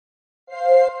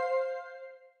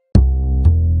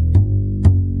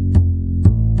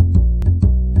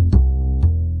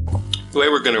The way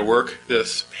we're going to work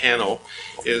this panel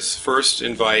is first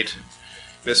invite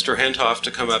Mr. Hentoff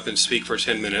to come up and speak for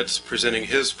 10 minutes, presenting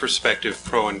his perspective,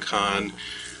 pro and con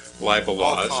libel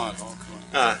laws.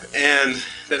 And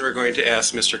then we're going to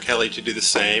ask Mr. Kelley to do the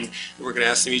same. We're going to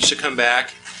ask them each to come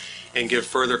back and give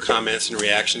further comments and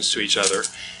reactions to each other.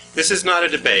 This is not a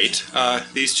debate.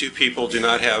 These two people do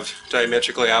not have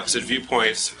diametrically opposite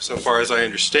viewpoints, so far as I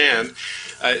understand.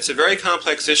 It's a very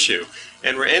complex issue,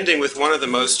 and we're ending with one of the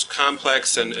most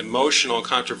complex and emotional and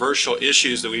controversial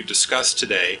issues that we've discussed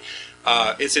today.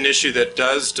 It's an issue that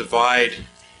does divide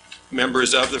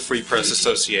members of the Free Press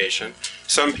Association.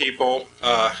 Some people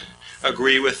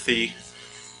agree with the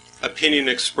opinion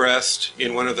expressed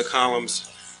in one of the columns,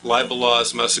 "Libel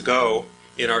Laws Must Go,"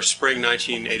 in our spring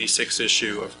 1986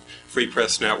 issue of Free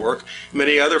Press Network.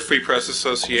 Many other Free Press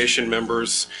Association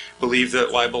members believe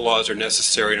that libel laws are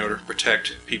necessary in order to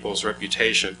protect people's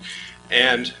reputation.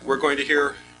 And we're going to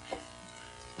hear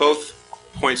both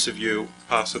points of view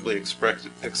possibly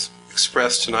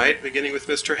expressed tonight, beginning with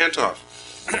Mr. Hentoff.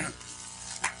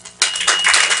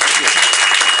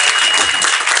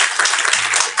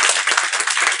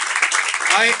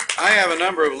 I have a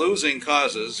number of losing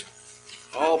causes,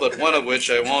 all but one of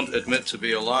which I won't admit to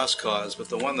be a lost cause, but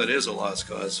the one that is a lost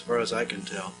cause, as far as I can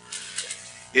tell,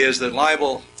 is that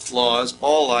libel laws,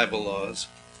 all libel laws,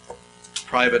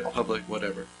 private, public,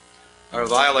 whatever, are a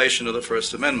violation of the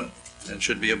First Amendment and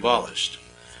should be abolished.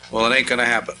 Well, it ain't going to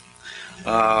happen.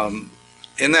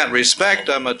 In that respect,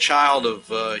 I'm a child of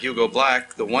Hugo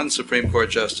Black, the one Supreme Court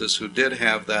justice who did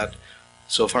have that,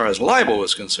 so far as libel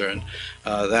was concerned,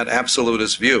 that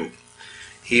absolutist view.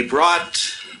 He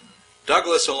brought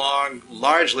Douglas along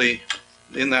largely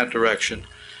in that direction,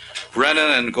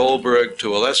 Brennan and Goldberg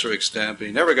to a lesser extent, but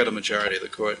he never got a majority of the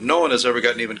court. No one has ever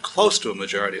gotten even close to a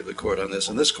majority of the court on this,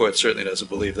 and this court certainly doesn't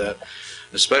believe that,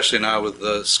 especially now with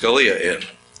Scalia in.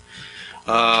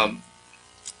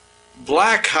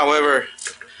 Black, however,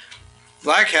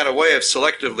 Black had a way of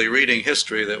selectively reading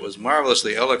history that was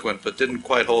marvelously eloquent but didn't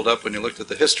quite hold up when you looked at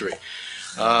the history.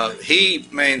 He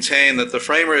maintained that the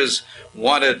framers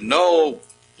wanted no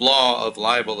law of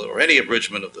libel or any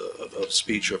abridgment of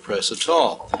speech or press at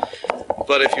all.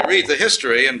 But if you read the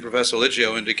history, and Professor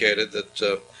Liggio indicated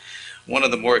that one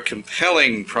of the more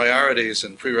compelling priorities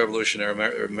in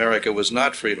pre-revolutionary America was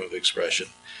not freedom of expression,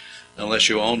 unless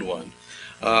you owned one.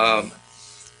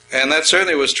 And that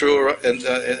certainly was true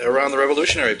around the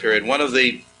revolutionary period. One of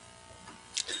the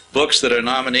books that are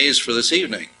nominees for this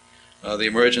evening, The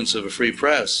Emergence of a Free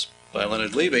Press by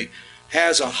Leonard Levy,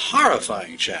 has a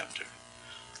horrifying chapter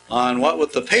on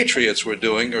what the patriots were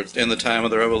doing in the time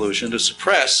of the revolution to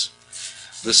suppress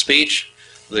the speech,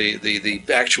 the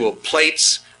actual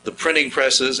plates, the printing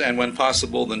presses, and when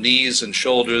possible the knees and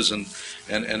shoulders and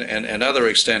other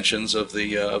extensions of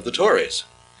the Tories.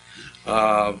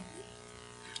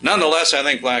 Nonetheless, I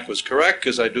think Black was correct,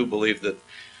 because I do believe that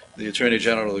the Attorney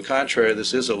General, to the contrary,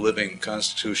 this is a living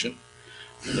constitution.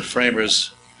 The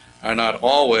framers are not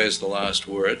always the last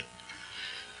word.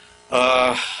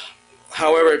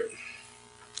 However,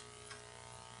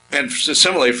 and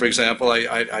similarly, for example,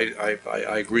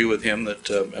 I agree with him that,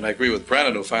 and I agree with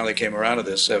Brennan, who finally came around to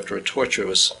this after a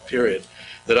tortuous period,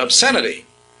 that obscenity,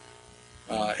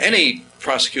 any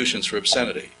prosecutions for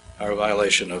obscenity, are a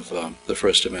violation of the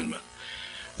First Amendment.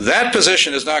 That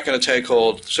position is not going to take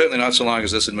hold, certainly not so long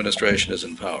as this administration is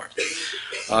in power.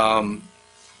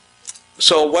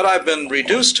 So what I've been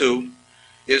reduced to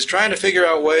is trying to figure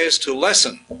out ways to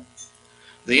lessen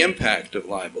the impact of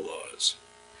libel laws.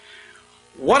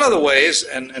 One of the ways,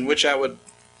 in which I would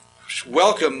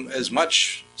welcome as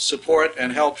much support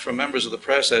and help from members of the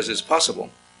press as is possible,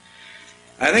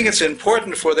 I think it's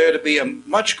important for there to be a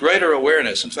much greater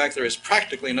awareness, in fact there is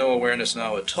practically no awareness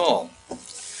now at all,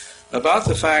 about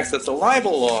the fact that the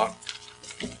libel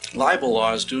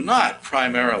laws do not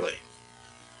primarily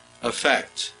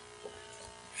affect.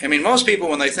 I mean, most people,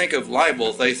 when they think of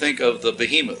libel, they think of the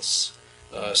behemoths,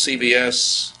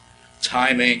 CBS,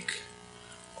 Time Inc.,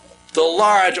 the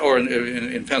large, or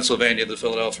in Pennsylvania, the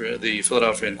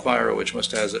Philadelphia Inquirer, which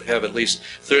must have at least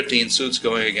 13 suits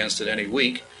going against it any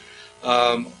week,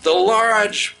 the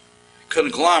large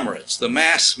conglomerates, the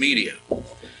mass media.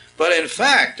 But in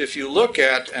fact, if you look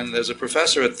at, and there's a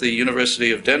professor at the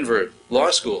University of Denver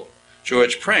Law School,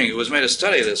 George Pring, who has made a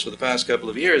study of this for the past couple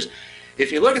of years,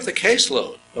 if you look at the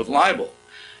caseload of libel,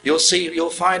 you'll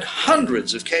find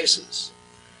hundreds of cases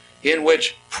in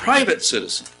which private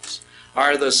citizens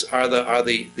are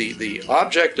the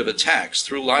object of attacks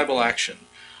through libel action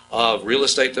of real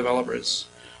estate developers,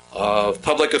 of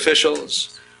public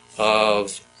officials,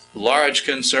 of large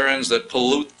concerns that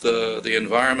pollute the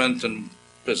environment and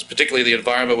particularly the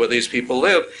environment where these people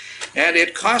live, and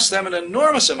it costs them an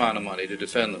enormous amount of money to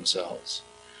defend themselves.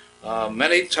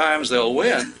 Many times they'll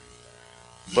win,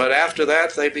 but after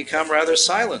that they become rather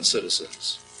silent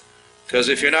citizens. Because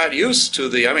if you're not used to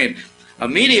a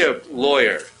media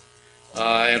lawyer,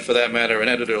 and for that matter an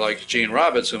editor like Gene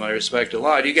Roberts, whom I respect a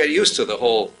lot, you get used to the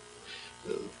whole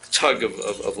tug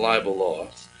of libel law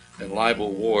and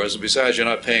libel wars, and besides you're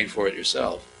not paying for it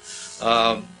yourself.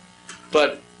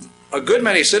 But a good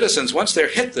many citizens, once they're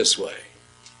hit this way,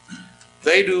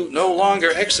 they do no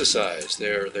longer exercise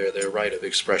their right of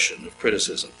expression, of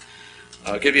criticism.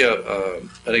 I'll give you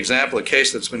an example, a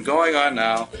case that's been going on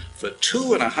now for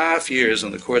 2.5 years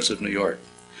in the courts of New York.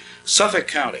 Suffolk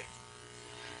County.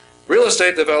 Real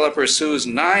estate developer sues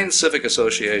 9 civic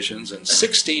associations and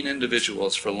 16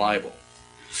 individuals for libel.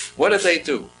 What did they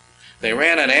do? They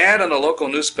ran an ad in a local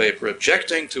newspaper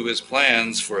objecting to his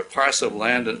plans for a parcel of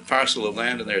land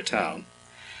in their town.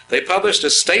 They published a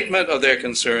statement of their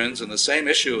concerns in the same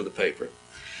issue of the paper.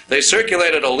 They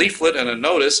circulated a leaflet and a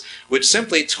notice which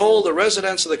simply told the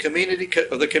residents of the community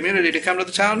to come to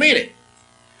the town meeting.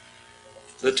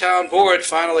 The town board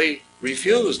finally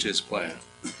refused his plan.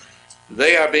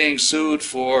 They are being sued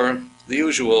for the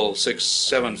usual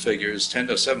 7 figures,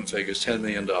 $10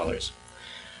 million.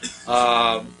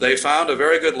 They found a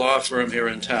very good law firm here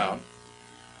in town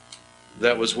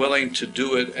that was willing to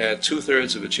do it at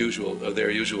 2/3 of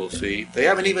their usual fee. They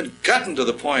haven't even gotten to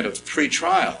the point of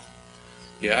pre-trial.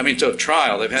 To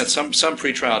trial. They've had some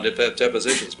pre-trial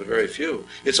depositions, but very few.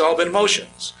 It's all been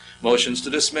motions. Motions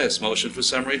to dismiss, motion for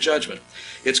summary judgment.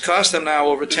 It's cost them now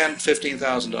over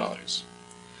 $15,000.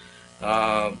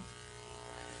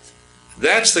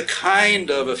 That's the kind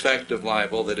of effect of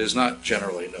libel that is not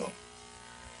generally known.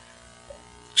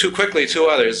 Too quickly, 2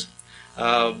 others.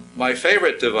 My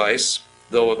favorite device,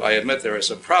 though I admit there are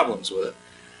some problems with it,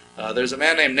 there's a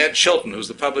man named Ned Chilton, who's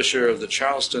the publisher of the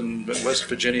Charleston, West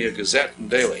Virginia Gazette and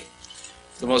Daily,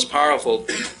 the most powerful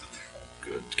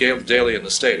daily in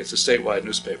the state. It's a statewide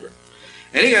newspaper.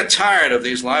 And he got tired of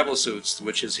these libel suits,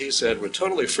 which, as he said, were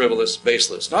totally frivolous,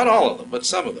 baseless. Not all of them, but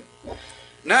some of them.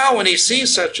 Now, when he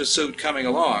sees such a suit coming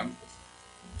along,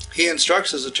 he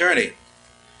instructs his attorney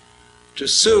to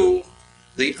sue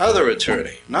the other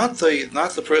attorney, not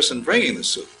the person bringing the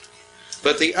suit,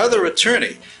 but the other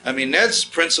attorney. Ned's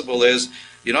principle is,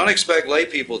 you don't expect lay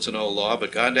people to know law,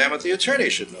 but goddammit, the attorney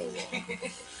should know law.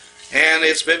 And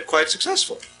it's been quite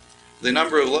successful. The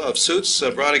number of suits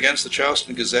brought against the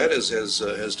Charleston Gazette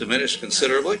has diminished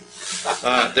considerably.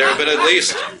 There have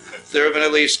been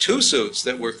at least 2 suits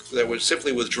that were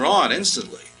simply withdrawn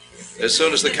instantly as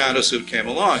soon as the countersuit came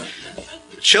along.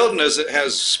 Chilton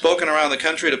has spoken around the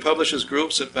country to publishers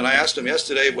groups, and I asked him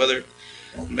yesterday whether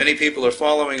many people are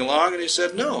following along, and he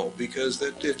said no, because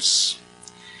it's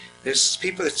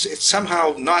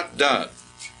somehow not done.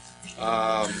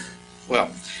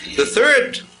 The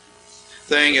third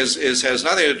thing has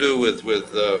nothing to do with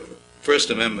First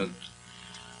Amendment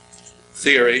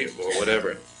theory or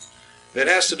whatever. It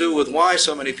has to do with why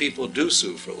so many people do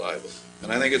sue for libel,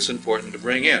 and I think it's important to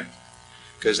bring in,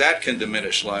 because that can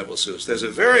diminish libel suits. There's a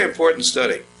very important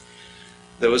study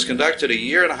that was conducted 1.5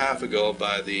 years ago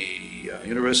by the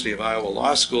University of Iowa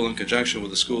Law School in conjunction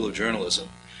with the School of Journalism.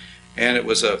 And it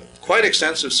was a quite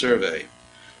extensive survey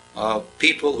of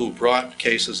people who brought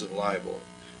cases of libel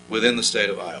within the state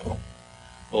of Iowa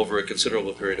over a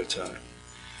considerable period of time.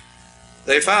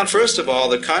 They found, first of all,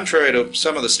 that contrary to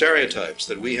some of the stereotypes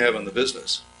that we have in the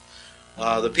business,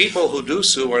 the people who do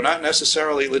sue are not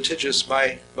necessarily litigious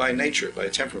by nature, by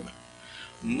temperament.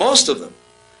 Most of them,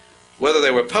 whether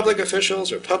they were public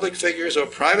officials or public figures or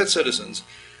private citizens,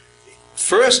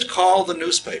 first called the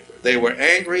newspaper. They were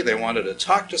angry, they wanted to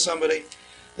talk to somebody,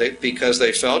 because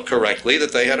they felt correctly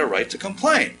that they had a right to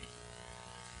complain.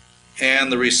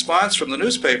 And the response from the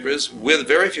newspapers, with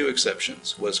very few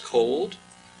exceptions, was cold,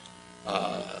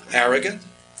 arrogant,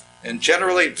 and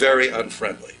generally very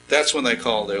unfriendly. That's when they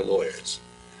call their lawyers.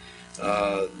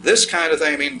 This kind of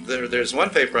thing, there's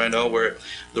one paper I know where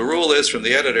the rule is from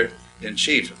the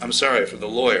editor-in-chief, from the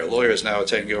lawyer. Lawyers now are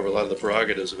taking over a lot of the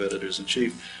prerogatives of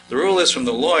editors-in-chief. The rule is from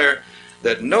the lawyer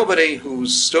that nobody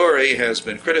whose story has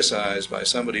been criticized by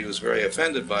somebody who's very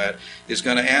offended by it is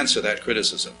going to answer that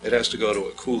criticism. It has to go to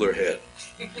a cooler head.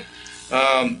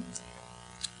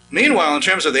 Meanwhile, in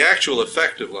terms of the actual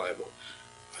effect of libel,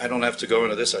 I don't have to go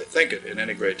into this, I think, in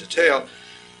any great detail.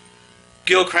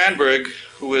 Gil Cranberg,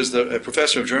 who is a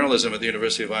professor of journalism at the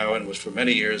University of Iowa and was for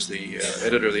many years the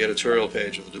editor of the editorial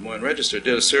page of the Des Moines Register,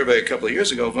 did a survey a couple of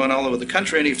years ago going all over the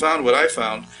country, and he found what I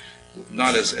found,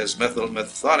 not as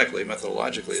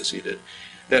methodologically as he did,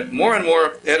 that more and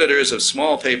more editors of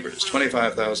small papers,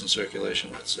 25,000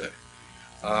 circulation, let's say,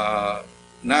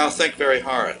 now think very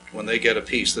hard when they get a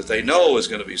piece that they know is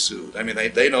going to be sued. I mean,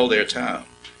 they know their town.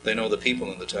 They know the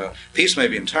people in the town. Piece may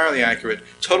be entirely accurate,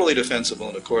 totally defensible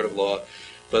in a court of law,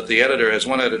 but the editor, as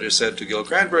one editor said to Gil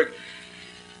Cranbrook,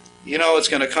 you know, it's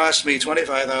going to cost me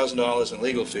 $25,000 in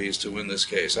legal fees to win this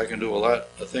case. I can do a lot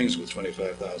of things with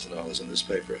 $25,000 in this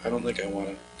paper. I don't think I want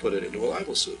to put it into a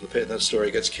libel suit. That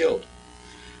story gets killed.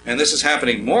 And this is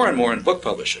happening more and more in book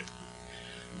publishing.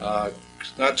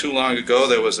 Not too long ago,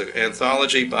 there was an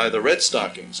anthology by the Red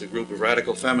Stockings, a group of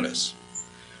radical feminists.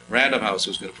 Random House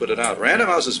was going to put it out. Random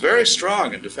House is very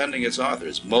strong in defending its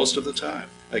authors most of the time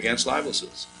against libel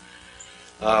suits.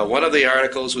 One of the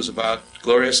articles was about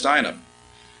Gloria Steinem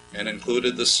and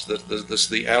included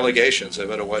the allegations, I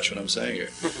better watch what I'm saying here,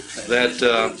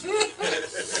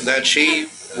 that she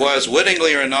was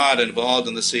wittingly or not involved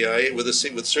in the CIA, with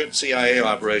certain CIA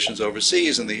operations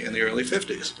overseas in the early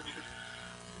 50s.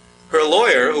 Her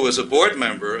lawyer, who was a board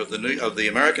member of the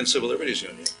American Civil Liberties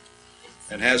Union,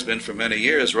 and has been for many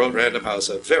years, wrote Random House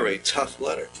a very tough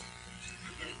letter.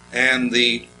 And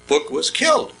the book was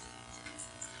killed.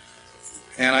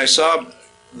 And I saw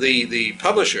the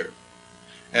publisher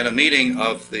at a meeting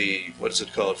of the, what is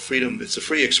it called, Freedom, it's a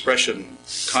free expression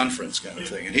conference kind of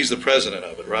thing, and he's the president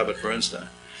of it, Robert Bernstein.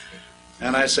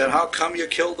 And I said, how come you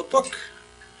killed the book?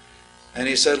 And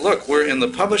he said, look, we're in the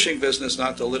publishing business,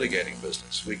 not the litigating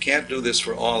business. We can't do this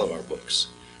for all of our books.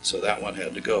 So that one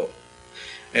had to go.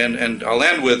 And I'll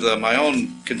end with my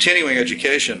own continuing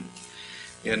education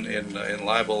in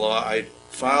libel law. I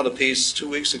filed a piece 2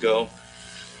 weeks ago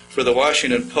for the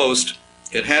Washington Post.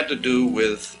 It had to do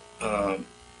with a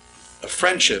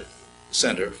friendship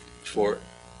center for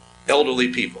elderly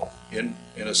people in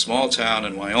a small town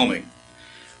in Wyoming,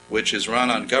 which is run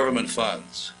on government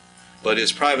funds, but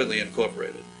is privately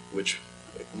incorporated, which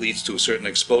leads to a certain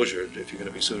exposure if you're going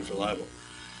to be sued for libel.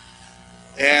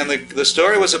 And the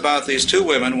story was about these two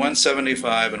women,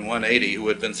 175 and 180, who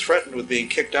had been threatened with being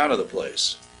kicked out of the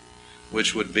place,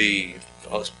 which would be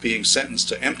being sentenced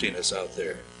to emptiness out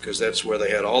there, because that's where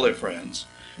they had all their friends,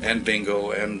 and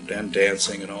bingo, and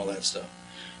dancing, and all that stuff.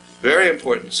 Very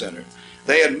important center.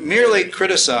 They had merely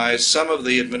criticized some of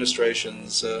the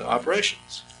administration's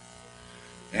operations.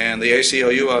 And the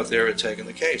ACLU out there had taken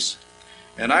the case.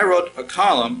 And I wrote a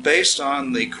column based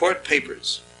on the court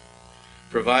papers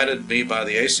provided me by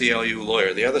the ACLU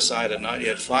lawyer. The other side had not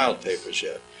yet filed papers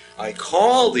yet. I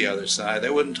called the other side. They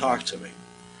wouldn't talk to me.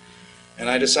 And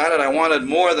I decided I wanted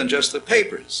more than just the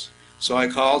papers. So I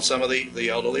called some of the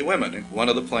elderly women, one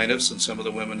of the plaintiffs and some of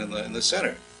the women in the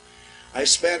center. I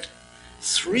spent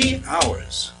 3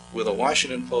 hours with a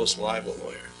Washington Post libel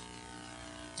lawyer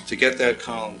to get that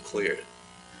column cleared.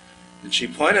 And she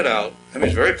pointed out, I mean,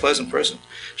 she's a very pleasant person,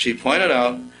 she pointed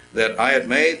out that I had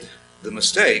made the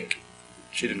mistake,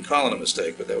 she didn't call it a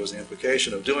mistake, but that was the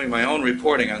implication, of doing my own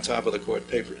reporting on top of the court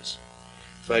papers.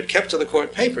 If I had kept to the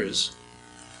court papers,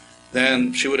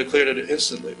 then she would have cleared it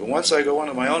instantly. But once I go on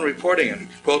to my own reporting and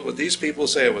quote what these people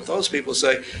say and what those people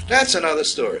say, that's another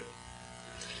story.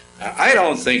 I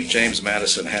don't think James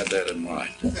Madison had that in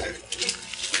mind.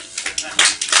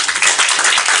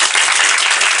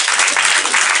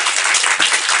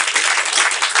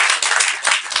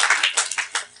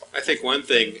 I think one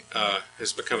thing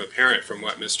has become apparent from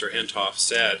what Mr. Hentoff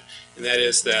said, and that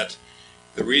is that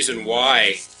the reason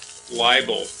why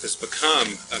libel has become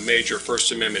a major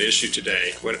First Amendment issue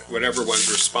today, whatever one's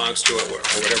response to it or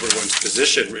whatever one's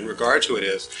position in regard to it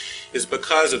is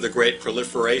because of the great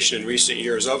proliferation in recent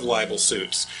years of libel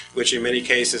suits, which in many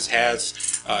cases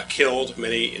has killed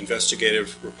many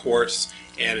investigative reports,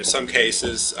 and in some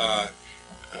cases,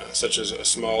 such as a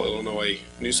small Illinois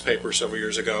newspaper several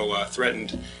years ago,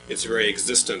 threatened its very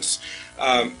existence.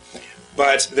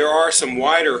 But there are some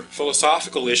wider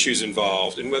philosophical issues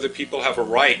involved in whether people have a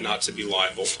right not to be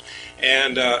libeled.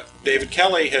 And David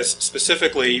Kelley has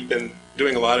specifically been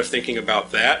doing a lot of thinking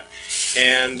about that.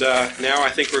 And now I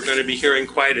think we're going to be hearing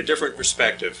quite a different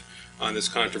perspective on this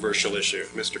controversial issue.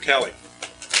 Mr. Kelley.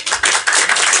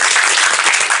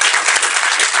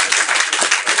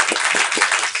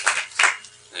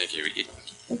 Thank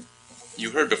you. You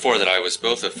heard before that I was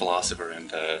both a philosopher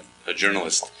and a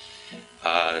journalist.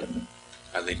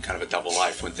 I lead kind of a double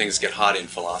life. When things get hot in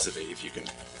philosophy, if you can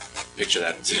picture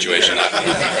that situation,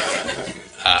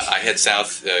 I head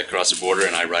south across the border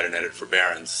and I write an edit for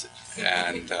Barron's.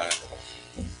 And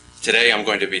today I'm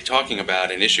going to be talking about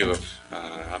an issue of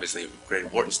obviously great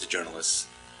importance to journalists,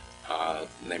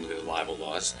 namely the libel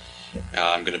laws.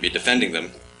 I'm going to be defending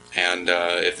them And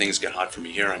if things get hot for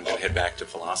me here, I'm going to head back to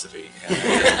philosophy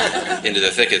and into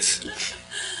the thickets.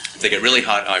 If they get really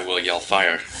hot, I will yell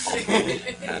fire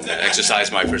and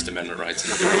exercise my First Amendment rights.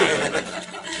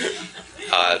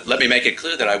 Let me make it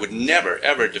clear that I would never,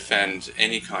 ever defend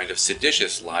any kind of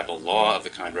seditious libel law of the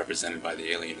kind represented by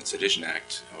the Alien and Sedition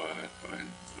Act,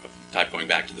 type going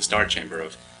back to the Star Chamber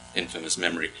of infamous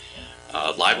memory.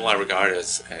 Libel I regard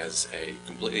as a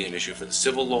completely an issue for the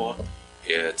civil law.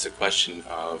 It's a question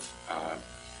of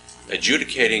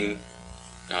adjudicating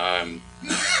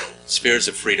spheres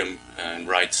of freedom and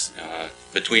rights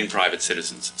between private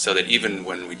citizens, so that even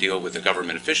when we deal with a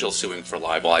government official suing for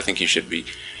libel, I think he should be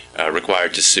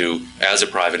required to sue as a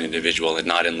private individual and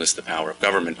not enlist the power of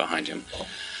government behind him.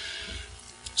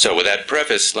 So with that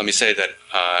preface, let me say that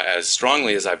as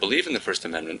strongly as I believe in the First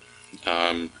Amendment,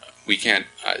 we can't,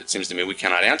 it seems to me we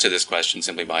cannot answer this question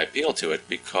simply by appeal to it,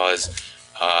 because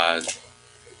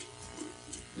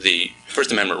the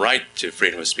First Amendment right to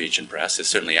freedom of speech and press is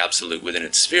certainly absolute within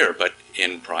its sphere, but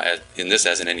in this,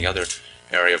 as in any other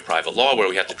area of private law where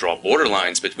we have to draw border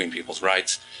lines between people's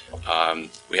rights,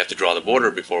 we have to draw the border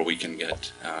before we can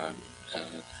get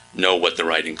know what the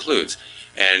right includes.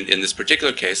 And in this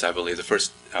particular case, I believe the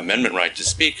First Amendment right to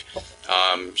speak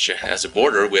has a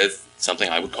border with something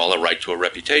I would call a right to a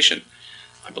reputation.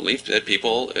 I believe that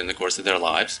people, in the course of their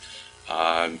lives,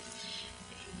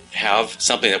 have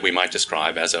something that we might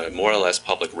describe as a more or less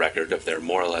public record of their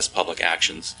more or less public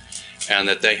actions, and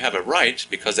that they have a right,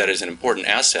 because that is an important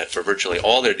asset for virtually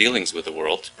all their dealings with the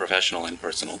world, professional and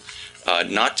personal,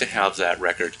 not to have that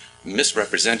record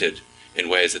misrepresented in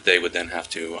ways that they would then have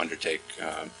to undertake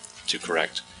to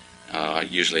correct,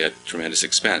 usually at tremendous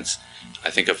expense.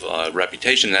 I think of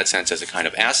reputation in that sense as a kind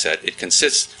of asset. It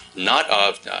consists not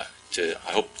of,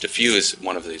 I hope to fuse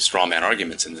one of the straw man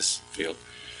arguments in this field,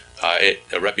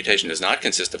 a reputation does not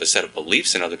consist of a set of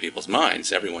beliefs in other people's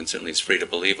minds. Everyone certainly is free to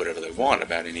believe whatever they want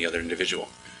about any other individual.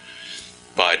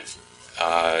 But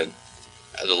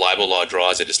the libel law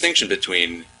draws a distinction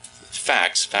between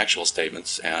facts, factual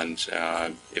statements, and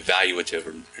evaluative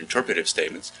or interpretive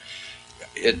statements.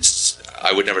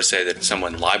 I would never say that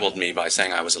someone libeled me by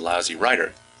saying I was a lousy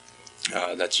writer.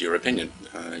 That's your opinion.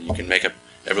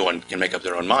 Everyone can make up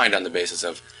their own mind on the basis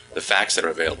of the facts that are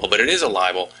available. But it is a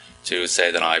libel to say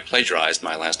that I plagiarized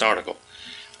my last article.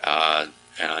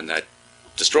 And that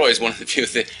destroys one of the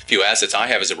few assets I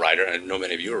have as a writer, and I know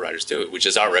many of you are writers too, which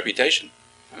is our reputation.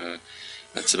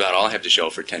 That's about all I have to show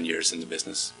for 10 years in the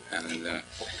business. And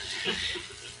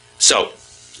so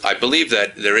I believe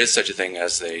that there is such a thing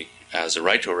as a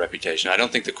right to a reputation. I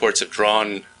don't think the courts have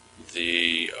drawn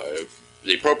the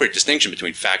appropriate distinction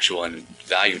between factual and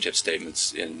evaluative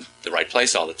statements in the right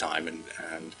place all the time, and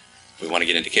if we want to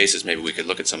get into cases, maybe we could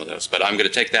look at some of those. But I'm going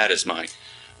to take that as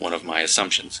one of my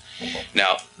assumptions.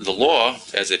 Now, the law,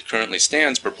 as it currently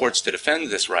stands, purports to defend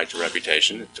this right to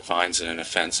reputation. It defines an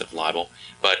offense of libel.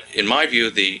 But in my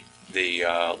view, the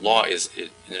law is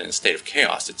in a state of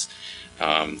chaos. It's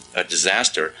a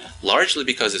disaster, largely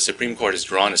because the Supreme Court has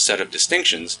drawn a set of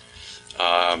distinctions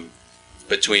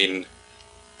between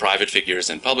private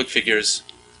figures and public figures,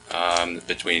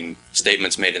 between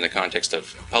statements made in the context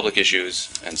of public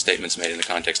issues and statements made in the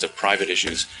context of private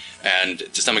issues, and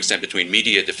to some extent between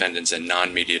media defendants and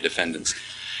non-media defendants.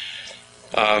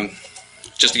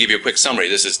 Just to give you a quick summary,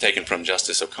 this is taken from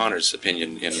Justice O'Connor's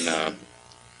opinion in,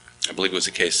 I believe it was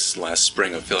a case last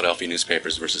spring of Philadelphia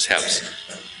Newspapers versus Heps.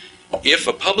 If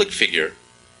a public figure,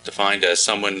 defined as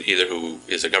someone either who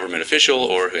is a government official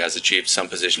or who has achieved some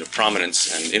position of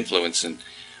prominence and influence in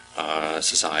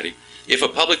society, if a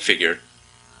public figure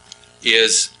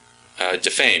is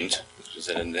defamed, which is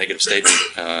a negative statement,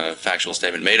 factual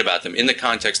statement made about them in the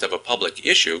context of a public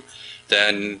issue,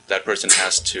 then that person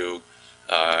has to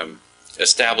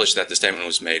establish that the statement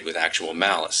was made with actual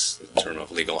malice, the term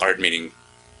of legal art meaning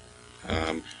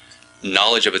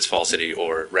knowledge of its falsity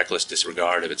or reckless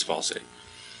disregard of its falsity.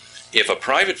 If a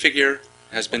private figure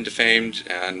has been defamed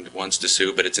and wants to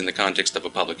sue, but it's in the context of a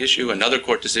public issue, another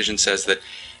court decision says that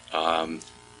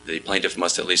the plaintiff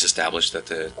must at least establish that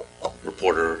the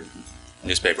reporter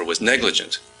newspaper was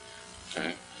negligent.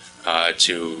 Okay?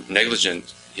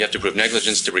 You have to prove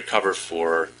negligence to recover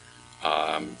for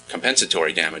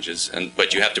compensatory damages,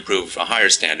 but you have to prove a higher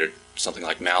standard, something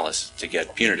like malice, to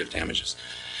get punitive damages.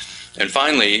 And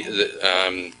finally,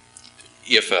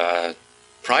 if a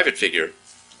private figure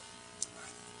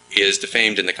is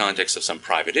defamed in the context of some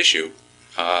private issue,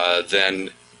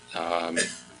 then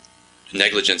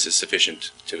negligence is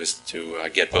sufficient to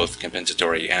get both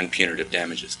compensatory and punitive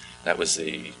damages. That was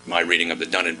my reading of the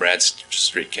Dun &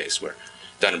 Bradstreet case, where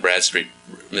Dun & Bradstreet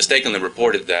mistakenly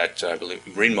reported that, I believe,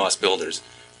 Green Moss Builders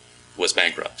was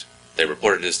bankrupt. They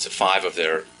reported this to 5 of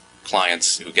their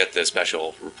clients who get the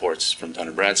special reports from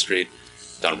Dun & Bradstreet.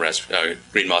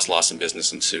 Green Moss lost some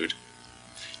business and sued.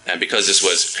 And because this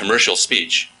was commercial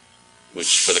speech,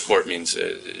 which for the court means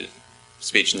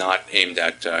speech not aimed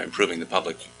at improving the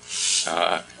public,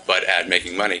 but at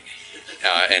making money,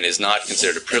 and is not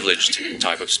considered a privileged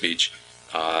type of speech,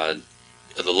 the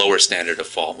lower standard of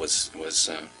fault was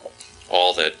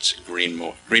all that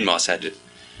Green Moss had to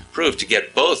prove to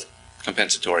get both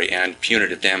compensatory and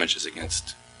punitive damages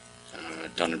against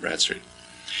Dun & Bradstreet.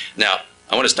 Now,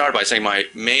 I want to start by saying my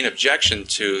main objection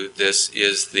to this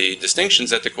is the distinctions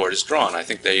that the court has drawn. I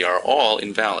think they are all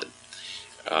invalid.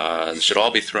 They should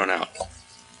all be thrown out.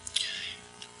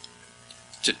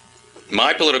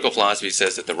 My political philosophy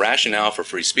says that the rationale for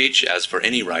free speech, as for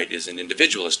any right, is an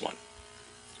individualist one.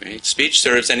 Okay? Speech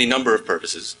serves any number of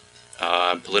purposes,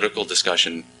 political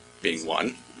discussion being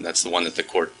one, and that's the one that the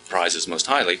court prizes most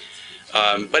highly.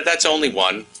 But that's only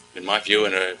one. In my view,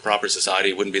 in a proper society,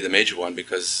 it wouldn't be the major one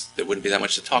because there wouldn't be that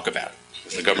much to talk about.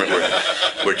 If the government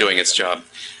were doing its job,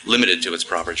 limited to its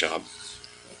proper job.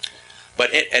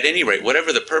 But at any rate,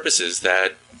 whatever the purposes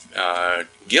that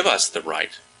give us the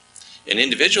right, an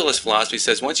individualist philosophy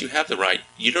says once you have the right,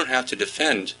 you don't have to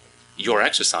defend your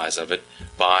exercise of it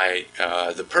by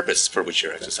the purpose for which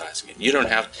you're exercising it. You don't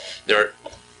have,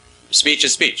 speech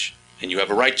is speech, and you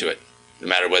have a right to it, no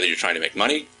matter whether you're trying to make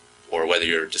money or whether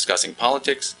you're discussing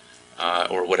politics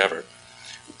or whatever.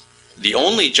 The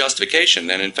only justification,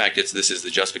 and in fact this is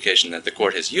the justification that the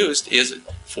court has used, is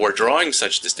for drawing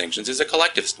such distinctions is a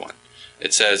collectivist one.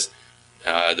 It says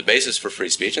the basis for free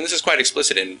speech, and this is quite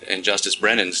explicit in Justice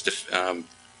Brennan's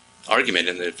argument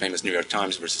in the famous New York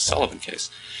Times versus Sullivan case.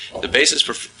 The basis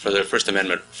for the First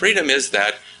Amendment freedom is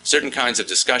that certain kinds of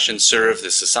discussion serve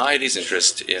the society's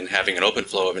interest in having an open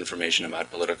flow of information about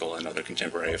political and other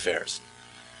contemporary affairs.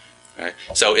 Okay?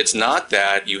 So it's not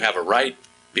that you have a right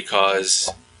because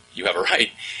you have a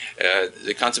right.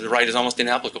 The concept of right is almost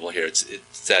inapplicable here. It's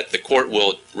that the court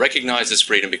will recognize this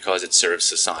freedom because it serves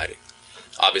society.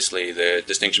 Obviously, the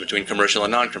distinction between commercial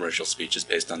and non-commercial speech is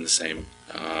based on the same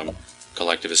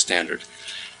collectivist standard.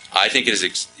 I think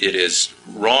it is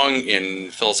wrong in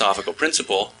philosophical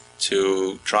principle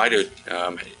to try to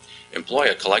employ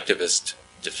a collectivist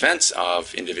defense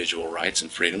of individual rights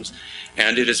and freedoms,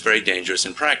 and it is very dangerous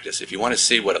in practice. If you want to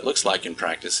see what it looks like in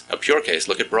practice, a pure case,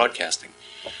 look at broadcasting.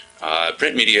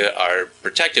 Print media are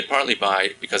protected partly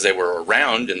because they were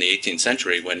around in the 18th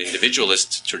century when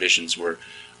individualist traditions were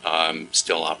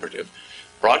still operative.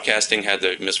 Broadcasting had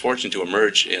the misfortune to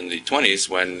emerge in the 20s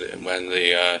when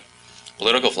the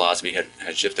political philosophy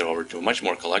had shifted over to a much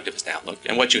more collectivist outlook.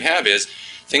 And what you have is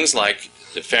things like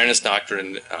the fairness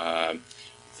doctrine,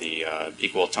 the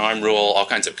equal time rule, all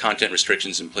kinds of content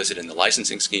restrictions implicit in the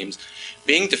licensing schemes,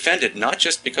 being defended not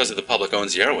just because of the public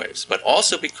owns the airwaves, but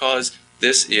also because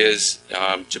this is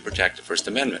to protect the First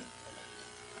Amendment.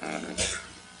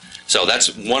 So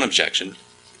that's one objection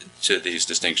to these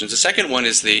distinctions. The second one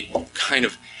is the kind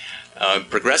of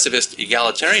progressivist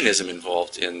egalitarianism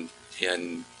involved in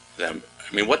them.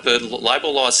 I mean, what the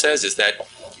libel law says is that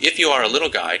if you are a little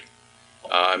guy,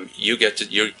 you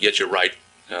get your right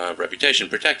reputation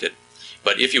protected.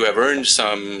 But if you have earned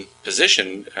some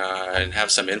position and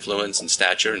have some influence and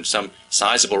stature and some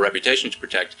sizable reputation to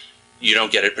protect, you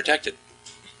don't get it protected.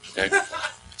 Okay?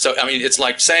 So, I mean, it's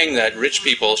like saying that rich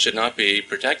people should not be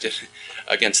protected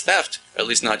against theft, at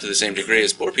least not to the same degree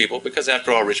as poor people, because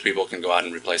after all, rich people can go out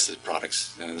and replace the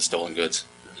products and the stolen goods.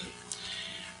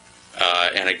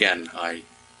 And again, I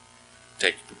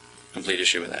take complete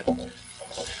issue with that.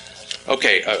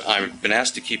 Okay, I've been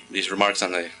asked to keep these remarks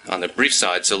on the brief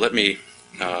side, so let me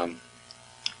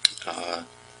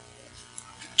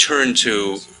turn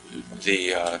to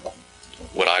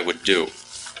what I would do.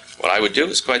 What I would do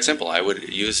is quite simple. I would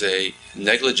use a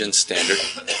negligence standard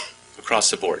across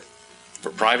the board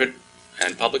for private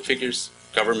and public figures,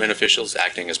 government officials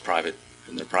acting as private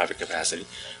in their private capacity,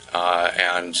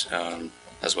 and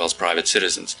as well as private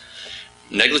citizens.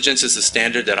 Negligence is the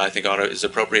standard that I think is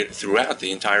appropriate throughout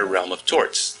the entire realm of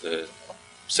torts, the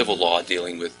civil law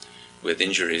dealing with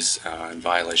injuries and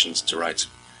violations to rights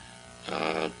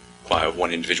by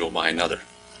one individual by another.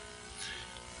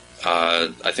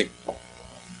 I think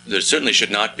there certainly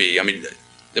should not be, I mean,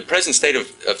 the present state of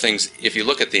things, if you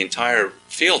look at the entire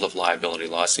field of liability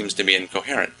law, seems to be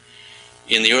incoherent.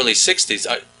 In the early 60s,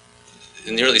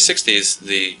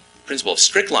 the principle of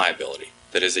strict liability,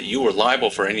 that is, that you were liable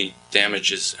for any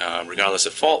damages regardless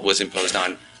of fault, was imposed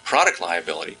on product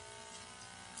liability.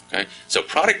 Okay? So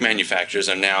product manufacturers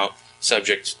are now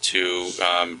subject to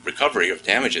recovery of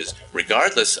damages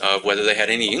regardless of whether they had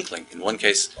any inkling. In one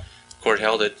case, court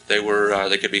held that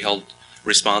they could be held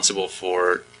responsible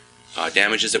for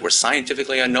damages that were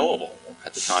scientifically unknowable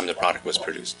at the time the product was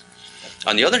produced.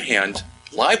 On the other hand,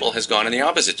 libel has gone in the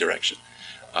opposite direction,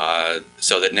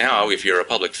 so that now, if you're a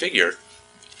public figure,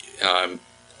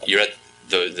 you're at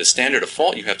the standard of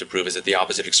fault you have to prove is at the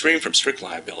opposite extreme from strict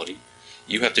liability.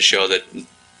 You have to show that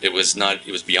it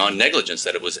was beyond negligence,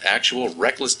 that it was actual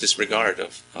reckless disregard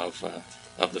of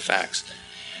the facts.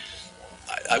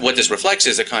 What this reflects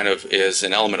is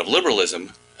an element of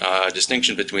liberalism,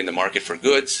 distinction between the market for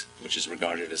goods, which is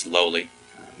regarded as lowly,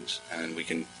 and we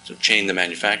can sort of chain the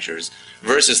manufacturers,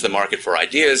 versus the market for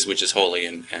ideas, which is holy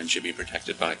and should be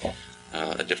protected by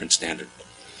a different standard.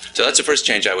 So that's the first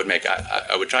change I would make.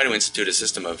 I would try to institute a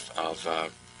system of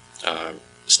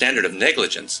standard of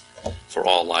negligence for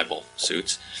all libel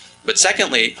suits. But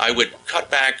secondly, I would cut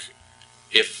back,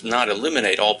 if not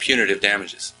eliminate, all punitive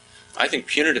damages. I think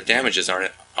punitive damages are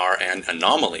an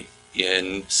anomaly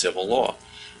in civil law.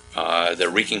 They're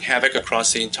wreaking havoc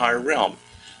across the entire realm.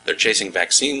 They're chasing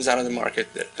vaccines out of the market,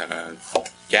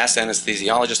 gas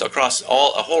anesthesiologists, across a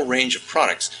whole range of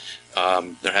products.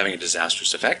 They're having a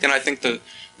disastrous effect. And I think the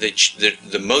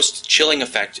most chilling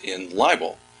effect in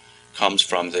libel comes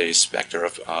from the specter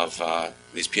of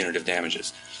these punitive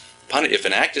damages. If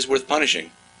an act is worth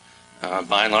punishing,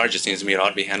 by and large, it seems to me it ought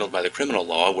to be handled by the criminal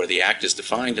law, where the act is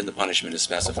defined and the punishment is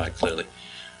specified clearly.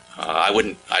 I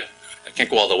can't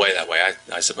go all the way that way.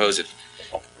 I suppose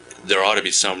there ought to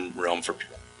be some realm for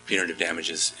punitive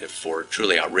damages for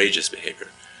truly outrageous behavior.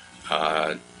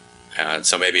 And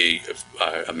so maybe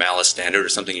a malice standard or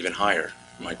something even higher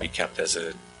might be kept as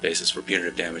a basis for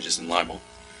punitive damages in libel.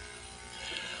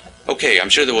 Okay, I'm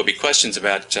sure there will be questions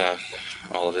about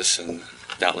all of this and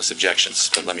doubtless objections,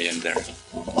 but let me end there.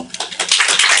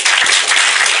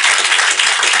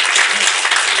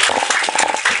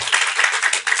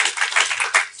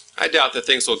 I doubt that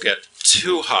things will get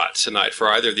too hot tonight for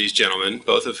either of these gentlemen,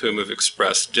 both of whom have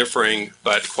expressed differing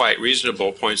but quite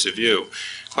reasonable points of view.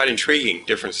 Quite intriguing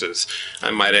differences,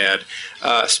 I might add.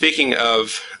 Speaking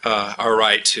of our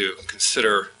right to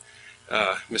consider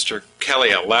Mr.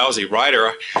 Kelley a lousy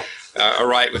writer, a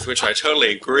right with which I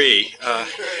totally agree,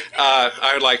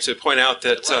 I would like to point out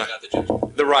that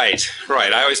the right.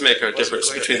 I always make a difference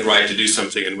between the right to do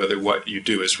something and whether what you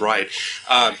do is right.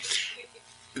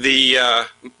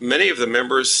 Many of the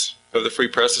members of the Free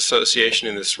Press Association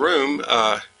in this room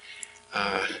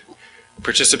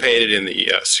participated in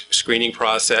the screening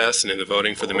process and in the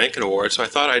voting for the Mencken Award, so I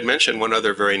thought I'd mention one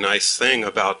other very nice thing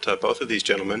about both of these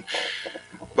gentlemen.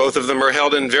 Both of them are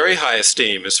held in very high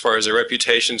esteem as far as their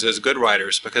reputations as good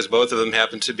writers, because both of them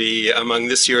happen to be among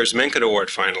this year's Mencken Award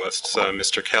finalists,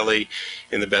 Mr. Kelley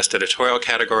in the Best Editorial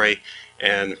category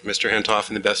and Mr. Hentoff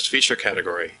in the Best Feature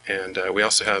category. And we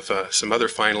also have some other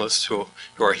finalists who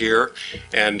are here,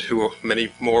 and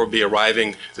many more will be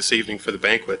arriving this evening for the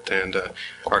banquet, and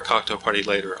our cocktail party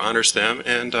later honors them,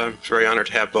 and I'm very honored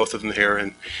to have both of them here.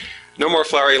 And no more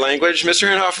flowery language. Mr.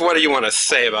 Hentoff, what do you want to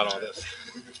say about all this?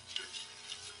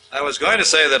 I was going to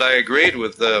say that I agreed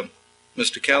with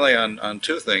Mr. Kelley on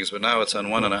two things, but now it's on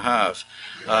one and a half.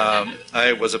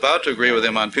 I was about to agree with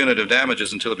him on punitive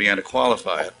damages until he began to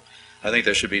qualify it. I think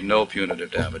there should be no punitive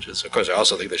damages. Of course, I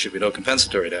also think there should be no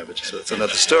compensatory damages, so that's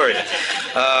another story.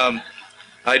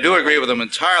 I do agree with him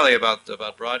entirely about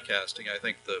broadcasting. I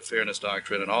think the fairness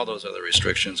doctrine and all those other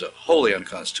restrictions are wholly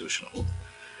unconstitutional,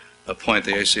 a point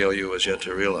the ACLU has yet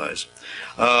to realize.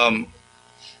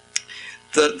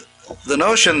 The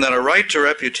notion that a right to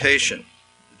reputation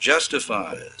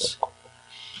justifies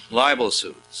libel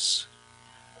suits,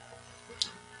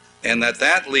 and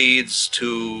that leads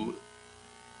to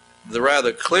the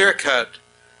rather clear-cut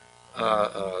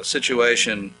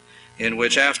situation in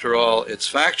which, after all, it's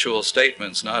factual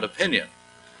statements, not opinion,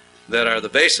 that are the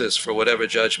basis for whatever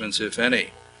judgments, if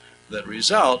any, that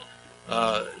result,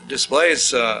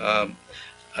 displays a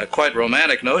quite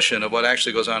romantic notion of what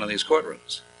actually goes on in these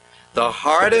courtrooms. The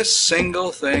hardest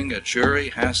single thing a jury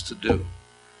has to do,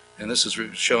 and this is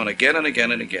shown again and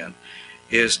again and again,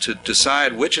 is to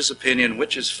decide which is opinion,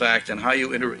 which is fact, and how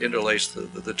you interlace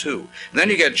the two. And then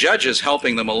you get judges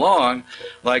helping them along,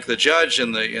 like the judge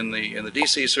in the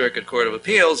D.C. Circuit Court of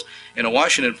Appeals in a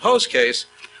Washington Post case,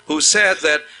 who said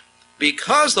that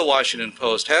because the Washington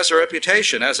Post has a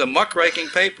reputation as a muckraking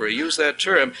paper, he used that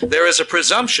term, there is a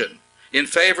presumption in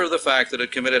favor of the fact that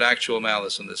it committed actual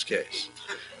malice in this case.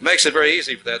 It makes it very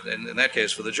easy for that, in that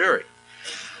case, for the jury.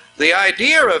 The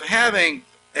idea of having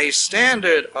a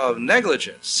standard of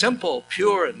negligence, simple,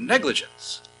 pure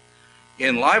negligence,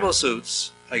 in libel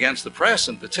suits against the press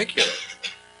in particular,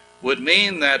 would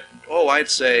mean that, oh, I'd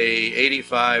say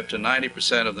 85 to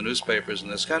 90% of the newspapers in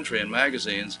this country and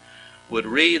magazines would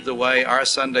read the way Our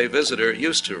Sunday Visitor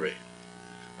used to read.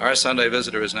 Our Sunday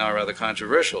Visitor is now a rather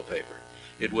controversial paper.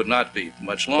 It would not be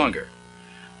much longer.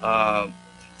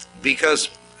 Because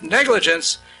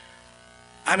negligence,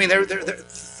 I mean,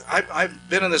 I've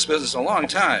been in this business a long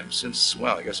time, since,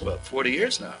 well, I guess about 40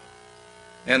 years now.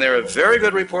 And there are very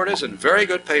good reporters and very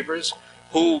good papers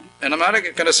who, and I'm not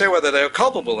going to say whether they're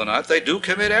culpable or not, they do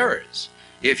commit errors.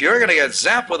 If you're going to get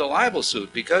zapped with a libel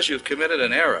suit because you've committed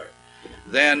an error,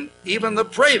 then even the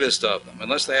bravest of them,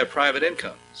 unless they have private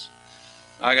incomes,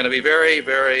 are going to be very,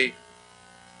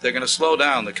 they're going to slow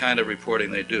down the kind of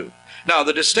reporting they do. Now,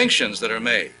 the distinctions that are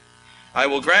made, I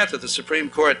will grant that the Supreme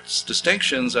Court's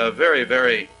distinctions are very,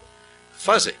 very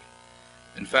fuzzy.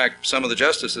 In fact, some of the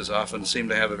justices often seem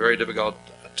to have a very difficult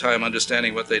time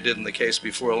understanding what they did in the case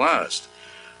before last.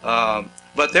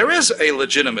 But there is a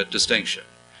legitimate distinction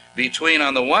between,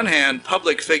 on the one hand,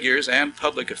 public figures and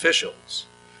public officials,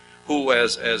 who,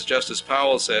 as Justice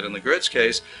Powell said in the Gertz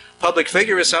case, public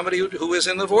figure is somebody who is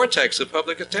in the vortex of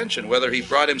public attention, whether he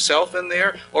brought himself in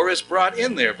there or is brought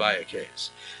in there by a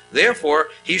case. Therefore,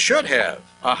 he should have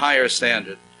a higher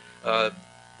standard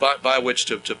by which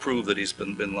to prove that he's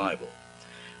been liable.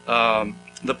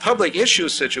 The public issue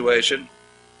situation,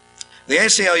 the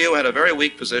ACLU had a very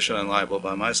weak position on libel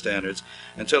by my standards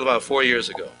until about 4 years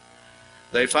ago.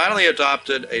 They finally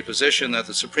adopted a position that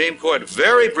the Supreme Court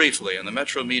very briefly in the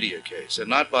Metro Media case, and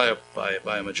not by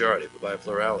a majority, but by a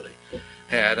plurality,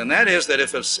 had, and that is that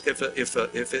if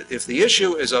the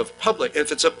issue is of public,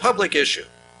 if it's a public issue,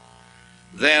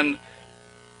 then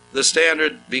the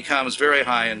standard becomes very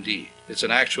high indeed. It's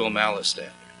an actual malice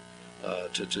standard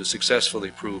to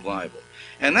successfully prove libel.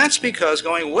 And that's because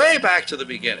going way back to the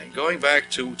beginning, going back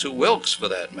to Wilkes for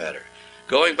that matter,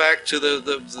 going back to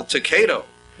to Cato,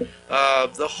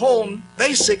 the whole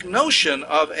basic notion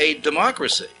of a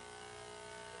democracy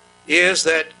is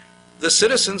that the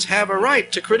citizens have a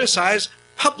right to criticize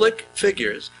public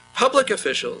figures, public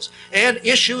officials, and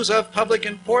issues of public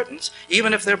importance,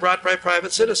 even if they're brought by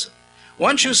private citizens.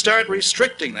 Once you start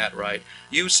restricting that right,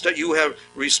 you have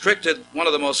restricted one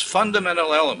of the most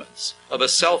fundamental elements of a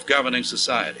self-governing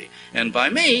society. And by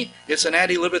me, it's an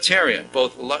anti-libertarian,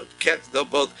 both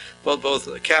capital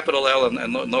L and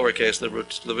lowercase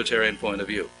libertarian point of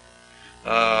view.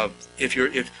 I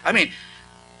mean,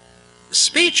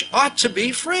 speech ought to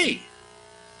be free,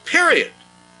 period.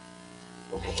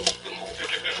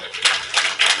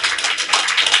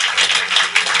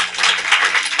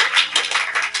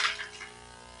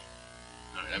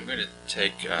 I'm going to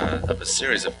take up a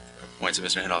series of points that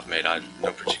Mr. Hentoff made on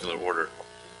no particular order.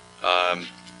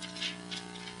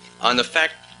 On the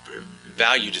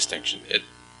fact-value distinction,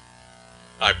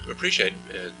 I appreciate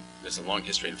there's a long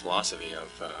history in philosophy of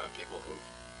people who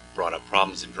brought up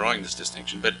problems in drawing this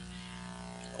distinction, but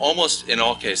almost in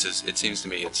all cases, it seems to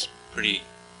me it's pretty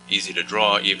easy to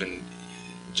draw, even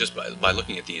just by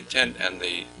looking at the intent and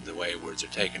the way words are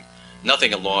taken.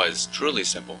 Nothing in law is truly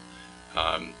simple.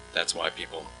 That's why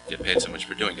people get paid so much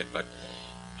for doing it. But,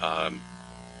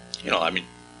 you know, I mean,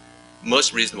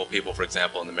 most reasonable people, for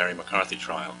example, in the Mary McCarthy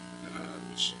trial,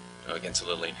 which, against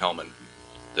Lillian Hellman,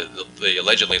 the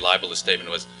allegedly libelous statement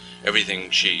was,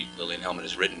 everything Lillian Hellman,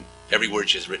 has written, every word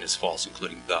she has written is false,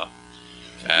 including the.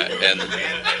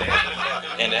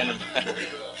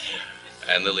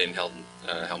 And Lillian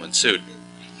Hellman sued.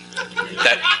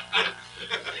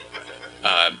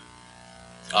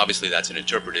 Obviously, that's an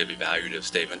interpretive, evaluative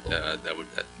statement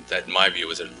that, in my view,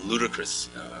 is a ludicrous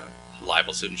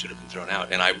libel suit and should have been thrown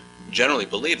out. And I generally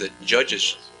believe that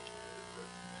judges,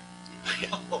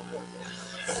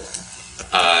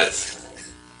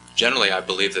 generally, I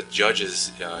believe that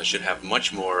judges should have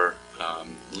much more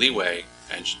leeway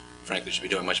and, frankly, should be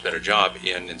doing a much better job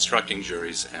in instructing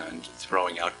juries and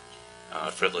throwing out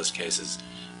frivolous cases.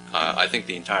 I think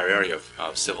the entire area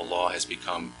of civil law has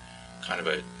become kind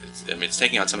of it's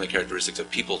taking on some of the characteristics of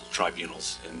people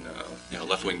tribunals in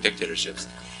left-wing dictatorships,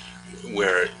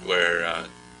 where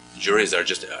juries are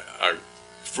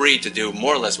free to do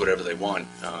more or less whatever they want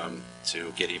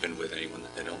to get even with anyone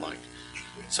that they don't like.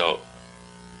 So,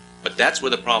 but that's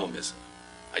where the problem is.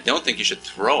 I don't think you should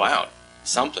throw out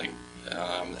something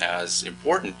as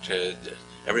important to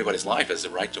everybody's life as the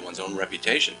right to one's own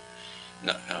reputation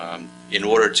in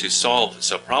order to solve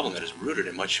a problem that is rooted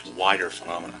in much wider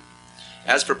phenomena.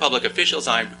 As for public officials,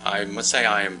 I must say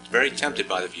I am very tempted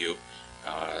by the view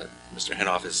Mr.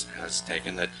 Hentoff has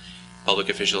taken, that public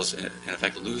officials, in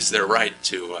effect, lose their right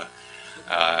to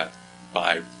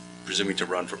by presuming to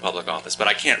run for public office. But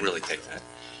I can't really take that.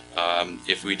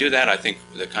 If we do that, I think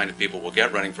the kind of people we'll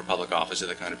get running for public office are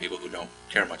the kind of people who don't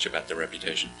care much about their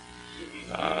reputation.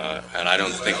 And I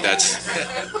don't think that's...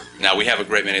 Now, we have a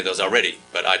great many of those already,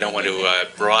 but I don't want to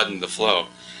broaden the flow.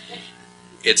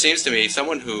 It seems to me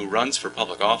someone who runs for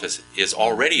public office is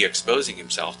already exposing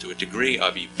himself to a degree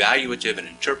of evaluative and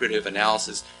interpretive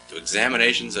analysis, to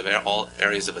examinations of all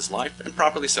areas of his life, and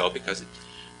properly so, because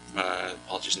a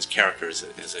politician's character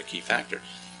is a key factor.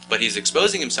 But he's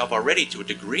exposing himself already to a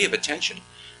degree of attention,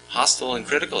 hostile and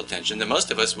critical attention, that most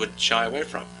of us would shy away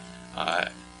from.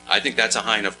 I think that's a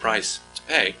high enough price to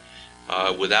pay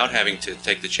without having to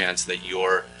take the chance that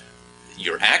your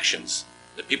actions,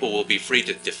 that people will be free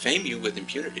to defame you with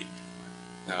impunity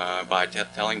by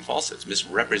telling falsehoods,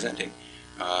 misrepresenting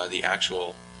the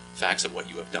actual facts of what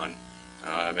you have done,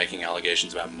 making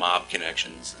allegations about mob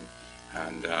connections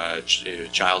and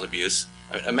child abuse.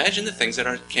 Imagine the things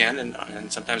that can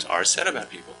and sometimes are said about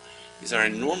people. These are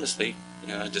enormously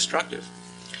destructive.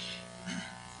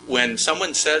 When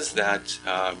someone says that,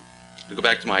 to go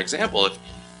back to my example,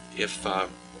 if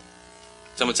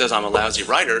someone says I'm a lousy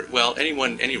writer, well,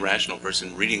 any rational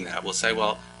person reading that will say,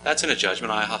 well, that's in a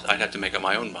judgment. I'd have to make up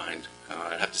my own mind.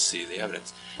 I'd have to see the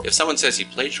evidence. If someone says he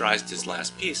plagiarized his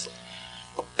last piece,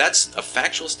 that's a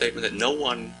factual statement that no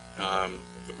one,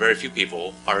 very few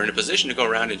people, are in a position to go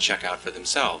around and check out for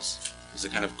themselves. It's a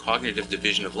kind of cognitive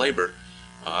division of labor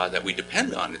that we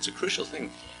depend on. It's a crucial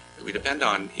thing that we depend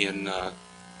on in,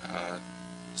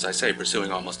 as I say,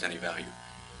 pursuing almost any value.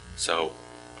 So,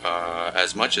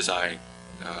 as much as I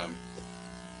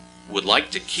would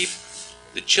like to keep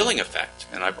the chilling effect,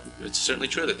 and it's certainly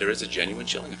true that there is a genuine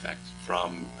chilling effect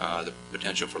from the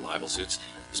potential for libel suits,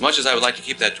 as much as I would like to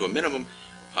keep that to a minimum,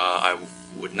 I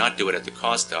would not do it at the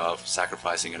cost of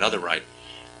sacrificing another right,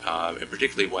 and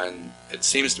particularly when it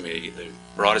seems to me the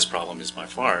broadest problem is by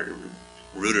far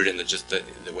rooted in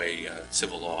the way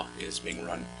civil law is being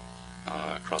run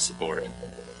across the board.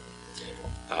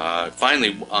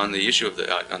 Finally, on the issue of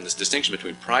on this distinction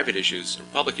between private issues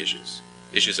and public issues,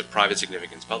 issues of private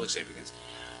significance, public significance,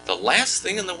 the last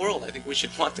thing in the world I think we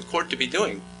should want the court to be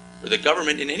doing, or the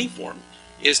government in any form,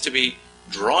 is to be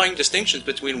drawing distinctions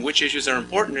between which issues are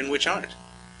important and which aren't.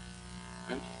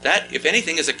 That, if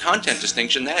anything, is a content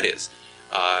distinction. That is,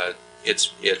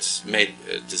 it's made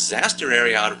a disaster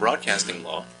area out of broadcasting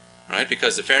law, right?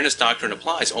 Because the fairness doctrine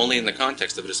applies only in the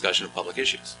context of a discussion of public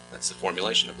issues. That's the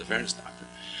formulation of the fairness doctrine.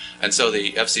 And so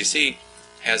the FCC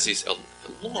has a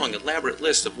long, elaborate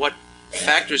list of what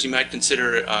factors you might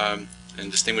consider in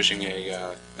distinguishing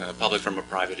a public from a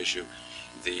private issue.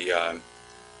 I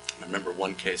remember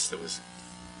one case that was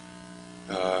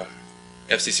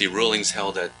FCC rulings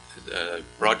held at a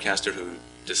broadcaster who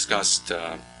discussed,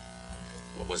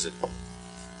 what was it,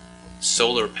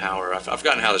 solar power. I've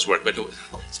forgotten how this worked, but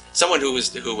someone who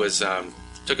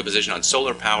took a position on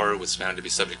solar power was found to be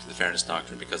subject to the fairness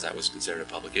doctrine because that was considered a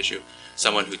public issue.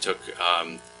 Someone who took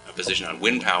a position on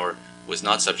wind power was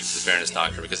not subject to the fairness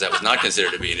doctrine because that was not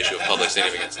considered to be an issue of public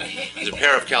significance. There's a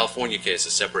pair of California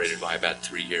cases separated by about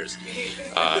 3 years.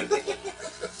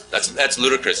 That's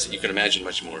ludicrous. You can imagine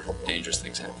much more dangerous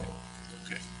things happening.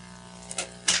 Okay.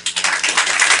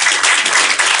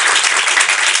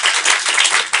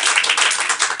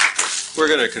 We're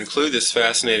going to conclude this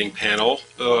fascinating panel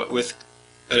with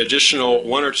an additional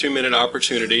 1 or 2 minute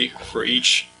opportunity for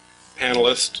each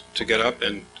panelist to get up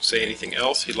and say anything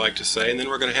else he'd like to say, and then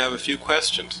we're going to have a few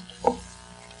questions. Of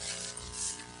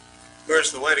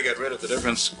course, the way to get rid of the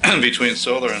difference between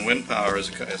solar and wind power as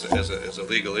a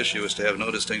legal issue is to have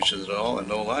no distinctions at all and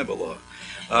no libel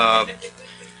law.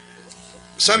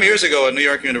 Some years ago at New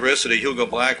York University, Hugo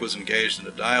Black was engaged in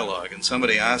a dialogue, and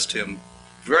somebody asked him,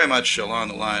 very much along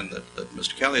the line that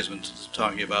Mr. Kelley has been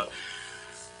talking about,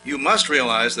 you must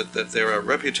realize that there are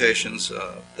reputations,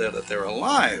 that there are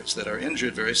lives that are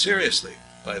injured very seriously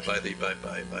by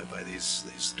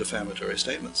these defamatory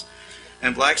statements.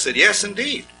 And Black said, yes,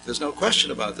 indeed. There's no question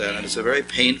about that, and it's a very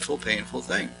painful, painful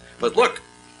thing. But look,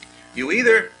 you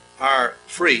either are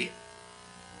free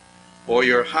or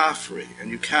you're half free, and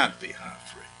you can't be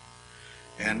half free.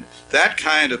 And that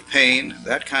kind of pain,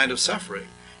 that kind of suffering,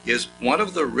 is one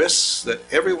of the risks that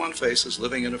everyone faces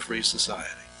living in a free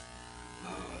society.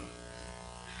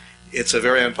 It's a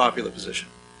very unpopular position.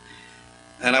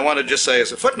 And I want to just say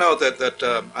as a footnote that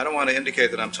I don't want to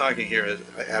indicate that I'm talking here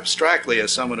abstractly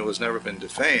as someone who has never been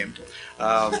defamed.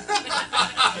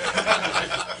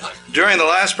 During the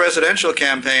last presidential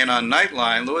campaign on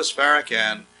Nightline, Louis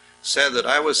Farrakhan said that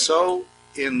I was so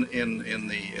in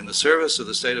the service of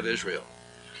the State of Israel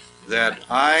that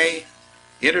I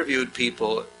interviewed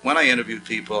people. When I interviewed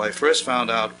people, I first found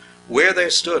out where they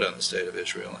stood on the state of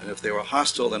Israel, and if they were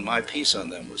hostile, then my piece on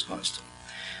them was hostile.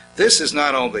 This is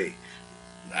not only,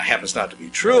 happens not to be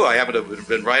true, I happen to have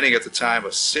been writing at the time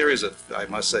a series of, I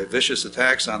must say, vicious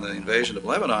attacks on the invasion of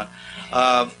Lebanon,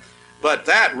 but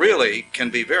that really can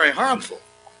be very harmful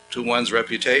to one's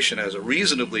reputation as a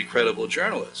reasonably credible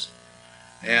journalist.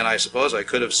 And I suppose I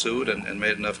could have sued and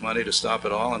made enough money to stop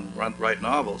it all and write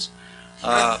novels.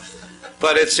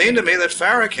 But it seemed to me that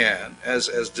Farrakhan,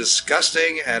 as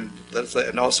disgusting and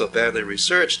also badly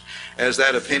researched as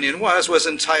that opinion was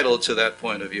entitled to that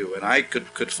point of view, and I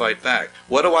could fight back.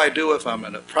 What do I do if I'm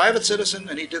a private citizen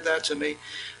and he did that to me?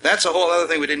 That's a whole other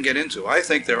thing we didn't get into. I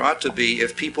think there ought to be,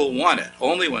 if people want it,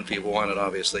 only when people want it,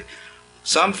 obviously,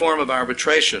 some form of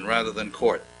arbitration rather than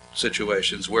court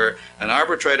situations where an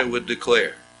arbitrator would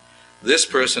declare this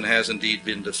person has indeed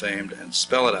been defamed and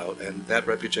spell it out, and that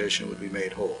reputation would be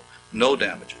made whole. No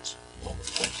damages. I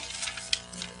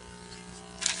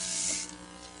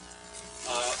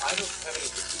don't have any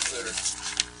particular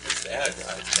things to add. I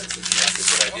think that's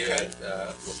a good idea to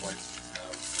a point.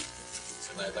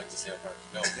 Certainly I'd like to see how far we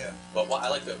can go. Yeah. But I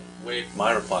like to waive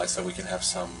my reply so we can have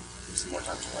some more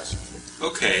time for questions.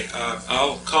 Okay,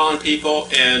 I'll call on people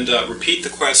and repeat the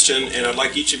question, and I'd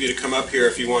like each of you to come up here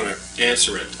if you want to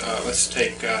answer it. Let's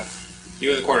take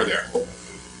you in the corner there.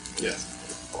 Yes.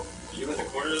 You in the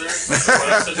corner there?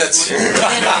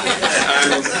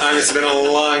 It's been a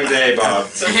long day, Bob.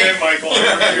 It's okay, Michael. I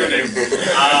remember your name.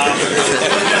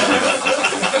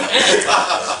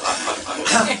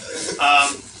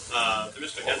 To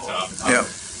Mr. Hentoff. Yeah.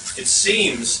 It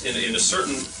seems, in a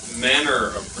certain manner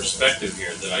of perspective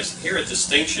here, that I hear a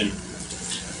distinction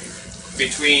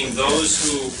between those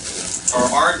who are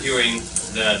arguing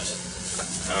that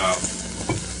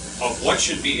of what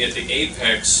should be at the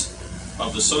apex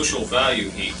of the social value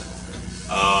heap,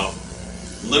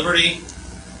 liberty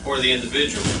or the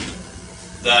individual,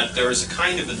 that there is a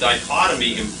kind of a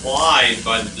dichotomy implied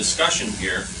by the discussion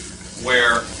here,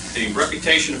 where the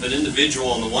reputation of an individual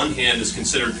on the one hand is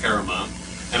considered paramount,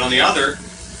 and on the other,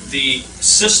 the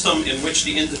system in which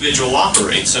the individual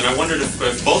operates. And I wondered if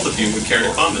both of you would care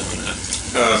to comment on that.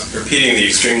 Repeating the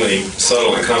extremely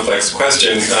subtle and complex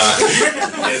question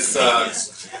is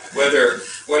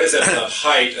what is at the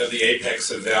height of the apex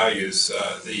of values,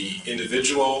 the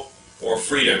individual or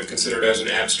freedom, considered as an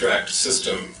abstract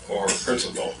system or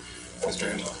principle? Mr.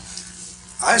 Hentoff.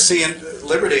 I see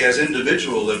liberty as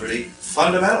individual liberty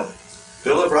fundamentally.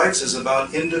 Bill of Rights is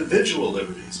about individual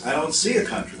liberties. I don't see a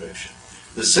contradiction.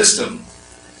 The system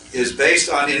is based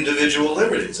on individual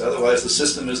liberties. Otherwise, the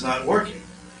system is not working.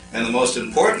 And the most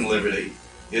important liberty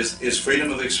is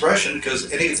freedom of expression,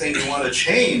 because anything you want to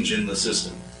change in the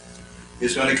system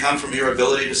is going to come from your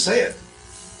ability to say it.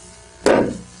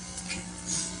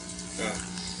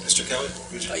 Mr. Kelley?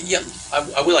 Yeah,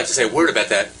 I would like to say a word about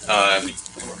that.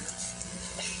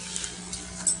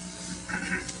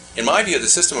 In my view, the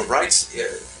system of rights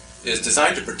is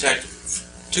designed to protect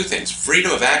two things: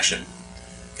 freedom of action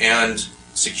and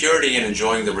security in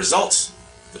enjoying the results,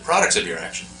 the products of your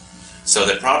action. So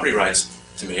that property rights,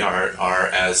 to me, are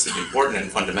as important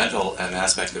and fundamental an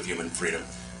aspect of human freedom,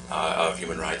 of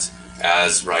human rights,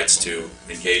 as rights to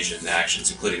engage in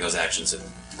actions, including those actions that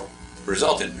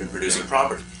result in producing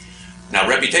property. Now,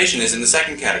 reputation is in the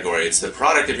second category. It's the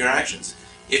product of your actions.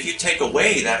 If you take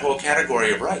away that whole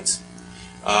category of rights,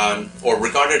 or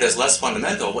regard it as less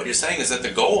fundamental, what you're saying is that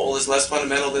the goal is less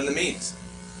fundamental than the means.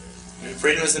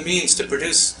 Freedom is the means to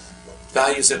produce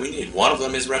values that we need. One of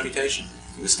them is reputation.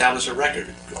 You establish a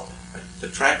record, the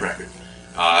track record,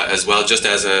 as well, just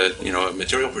as a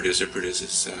material producer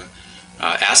produces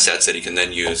assets that he can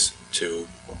then use to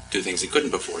do things he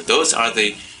couldn't before. Those are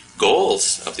the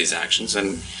goals of these actions,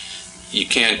 and you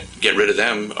can't get rid of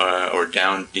them or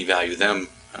devalue them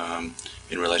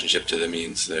in relationship to the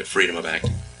means, the freedom of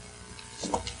acting.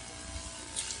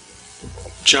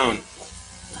 Joan.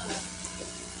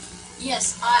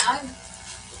 Yes, I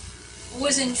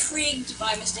was intrigued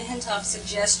by Mr. Hentoff's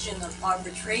suggestion of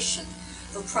arbitration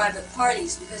for private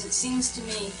parties, because it seems to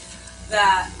me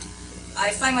that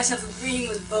I find myself agreeing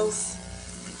with both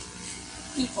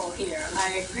people here.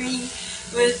 I agree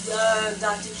with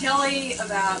Dr. Kelley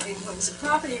about the importance of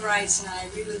property rights, and I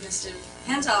agree with Mr.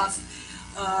 Hentoff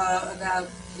about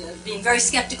being very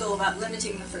skeptical about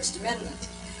limiting the First Amendment.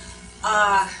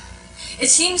 It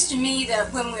seems to me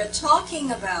that when we're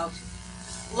talking about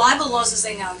libel laws as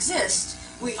they now exist,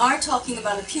 we are talking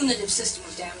about a punitive system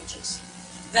of damages.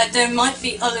 That there might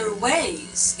be other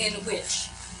ways in which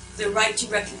the right to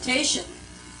reputation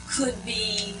could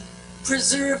be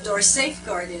preserved or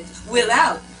safeguarded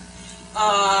without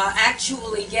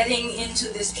actually getting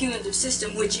into this punitive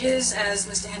system, which is, as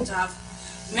Mr. Hentoff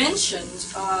mentioned,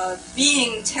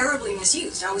 being terribly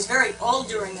misused. I was all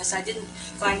during this, I didn't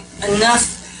find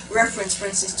enough reference, for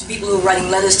instance, to people who are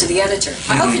writing letters to the editor.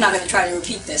 I hope you're not going to try to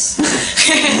repeat this.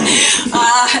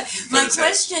 My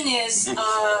question is,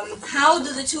 how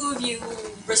do the two of you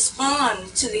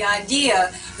respond to the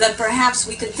idea that perhaps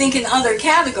we could think in other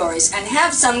categories and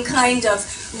have some kind of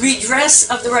redress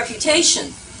of the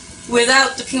reputation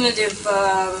without the punitive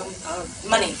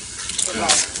money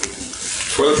involved?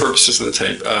 For the purposes of the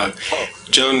tape,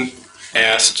 Joan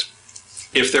asked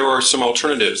if there are some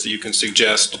alternatives that you can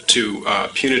suggest to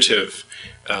punitive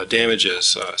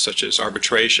damages, such as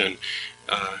arbitration,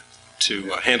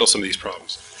 to handle some of these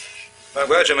problems. I'm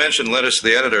glad you mentioned letters to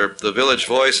the editor, the Village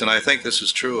Voice, and I think this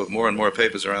is true of more and more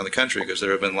papers around the country, because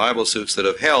there have been libel suits that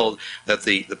have held that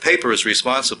the paper is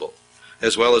responsible,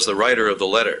 as well as the writer of the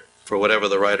letter, for whatever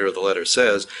the writer of the letter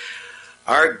says.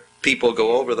 Our people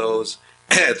go over those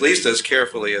at least as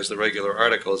carefully as the regular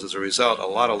articles. As a result, a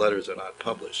lot of letters are not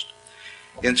published.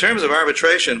 In terms of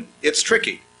arbitration, it's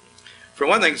tricky. For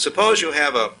one thing, suppose you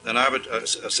have a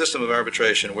system of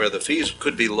arbitration where the fees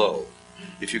could be low,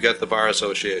 if you get the bar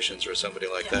associations or somebody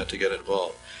like that to get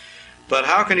involved. But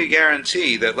how can you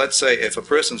guarantee that, let's say, if a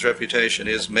person's reputation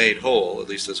is made whole, at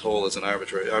least as whole as an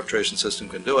arbitration system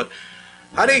can do it,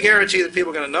 how do you guarantee that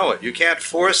people are going to know it? You can't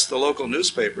force the local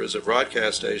newspapers or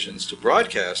broadcast stations to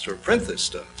broadcast or print this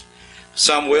stuff.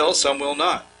 Some will, some will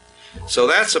not. So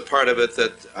that's a part of it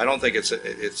that I don't think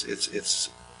it's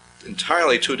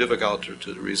entirely too difficult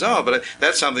to resolve, but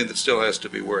that's something that still has to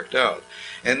be worked out.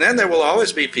 And then there will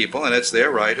always be people, and it's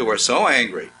their right, who are so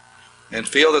angry and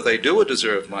feel that they do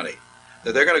deserve money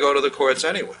that they're going to go to the courts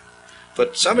anyway.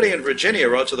 But somebody in Virginia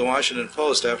wrote to the Washington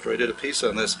Post after I did a piece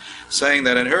on this, saying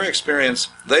that in her experience,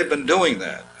 they've been doing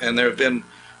that, and there have been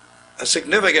a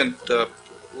significant a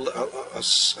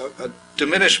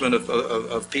diminishment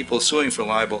of people suing for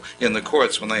libel in the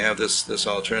courts when they have this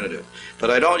alternative. But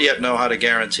I don't yet know how to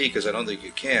guarantee, because I don't think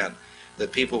you can,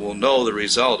 that people will know the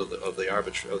result of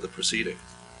the proceeding.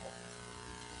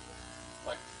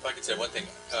 If I could say one thing,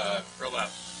 Real loud.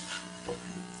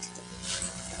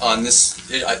 on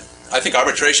this, I think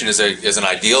arbitration is an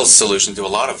ideal solution to a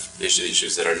lot of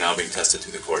issues that are now being tested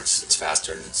through the courts. It's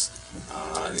faster and it's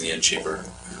in the end cheaper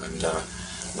and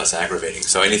less aggravating.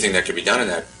 So anything that can be done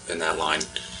in that line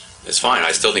is fine.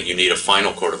 I still think you need a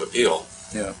final court of appeal.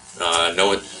 Yeah. No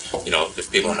one,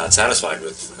 if people are not satisfied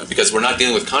with, because we're not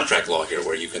dealing with contract law here,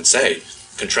 where you can say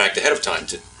contract ahead of time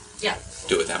to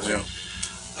do it that way.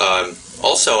 Yeah.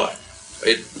 Also,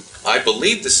 I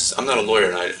believe this. I'm not a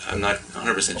lawyer, and I'm not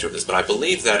 100% sure of this, but I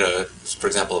believe that, for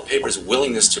example, a paper's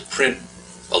willingness to print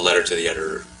a letter to the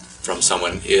editor from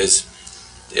someone is,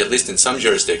 at least in some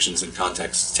jurisdictions and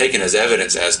contexts, taken as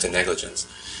evidence as to negligence.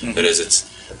 Mm-hmm. That is,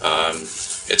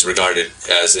 it's regarded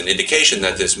as an indication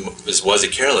that this was a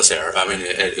careless error. I mean,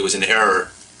 it was an error,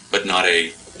 but not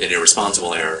an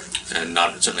irresponsible error, and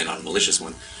certainly not a malicious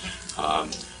one.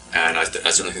 And I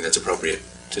certainly think that's appropriate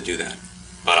to do that.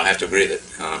 But I have to agree that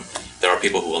there are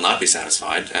people who will not be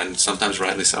satisfied, and sometimes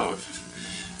rightly so. If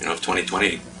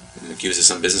 2020 accuses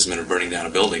some businessman of burning down a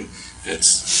building,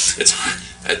 that's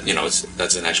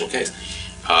an actual case.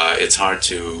 It's hard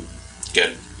to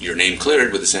get your name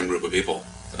cleared with the same group of people,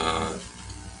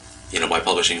 by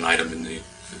publishing an item in the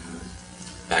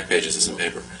back pages of some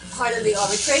paper. Part of the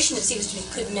arbitration, it seems to me,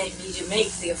 could be to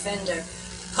make the offender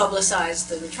publicize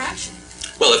the retraction.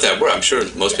 Well, if that were, I'm sure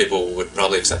most people would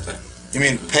probably accept that. You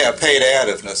mean pay a paid ad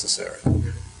if necessary?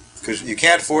 Because you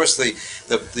can't force the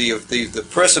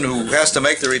person who has to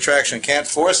make the retraction can't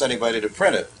force anybody to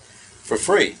print it for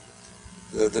free.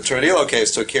 The Tornillo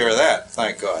case took care of that,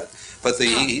 thank God. But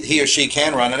he or she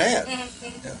can run an ad.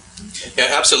 Yeah,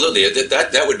 absolutely.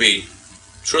 That would be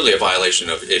truly a violation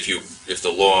of if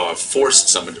the law forced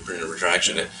someone to print a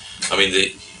retraction. I mean,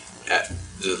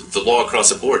 the law across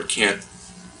the board can't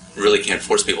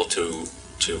force people to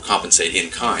compensate in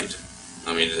kind.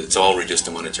 I mean, it's all reduced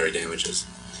to monetary damages.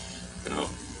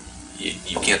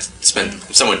 You can't spend.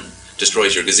 If someone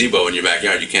destroys your gazebo in your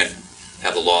backyard, you can't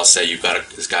have the law say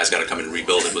this guy's got to come and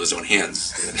rebuild it with his own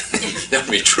hands. That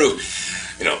would be true,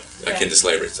 akin to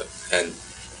slavery. So, and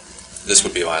this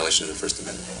would be a violation of the First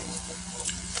Amendment.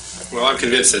 Well, I'm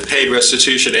convinced that paid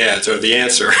restitution ads are the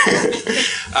answer.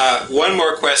 One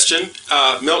more question.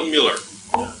 Milton Mueller.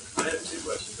 I have two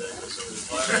questions,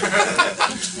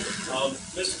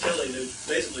 Mr. Kelley,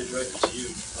 basically directed to you.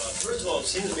 First of all, it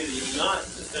seems to me that you're not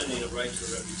defending a right to a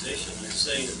reputation. You're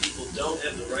saying that people don't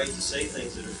have the right to say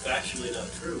things that are factually not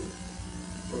true.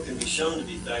 or can be shown to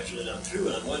be factually not true,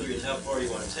 and I'm wondering how far you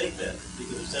want to take that,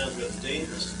 because it sounds rather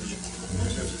dangerous to me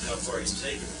in terms of how far you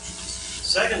take it.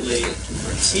 Secondly,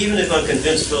 even if I'm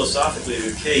convinced philosophically of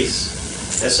your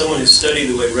case, as someone who's studied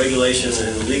the way regulation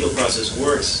and the legal process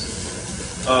works,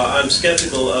 I'm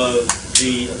skeptical of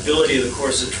the ability of the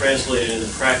courts to translate it into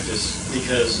practice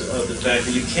because of the fact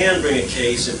that you can bring a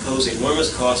case, impose enormous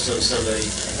costs on somebody,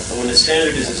 and when the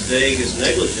standard is as vague as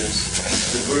negligence,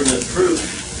 the burden of proof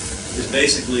is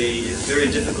basically very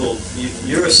difficult.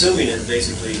 You're assuming it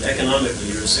basically, economically,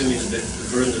 you're assuming the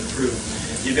burden of proof.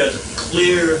 You've got to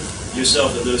clear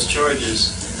yourself of those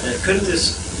charges, and couldn't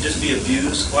this just be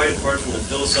abused quite apart from the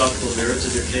philosophical merits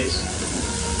of your case?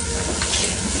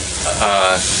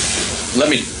 Let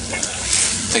me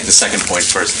take the second point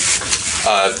first.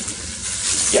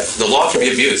 Yeah, the law can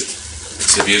be abused.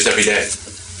 It's abused every day.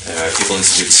 People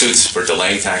institute suits for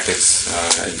delaying tactics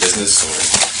in business,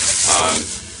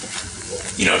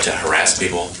 or to harass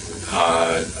people.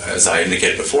 As I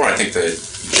indicated before, I think the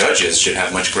judges should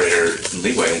have much greater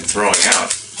leeway in throwing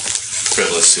out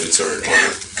frivolous suits or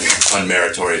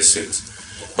unmeritorious suits.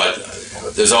 But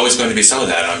there's always going to be some of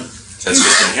that. That's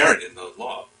just inherent in the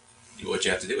law. What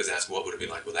you have to do is ask, what would it be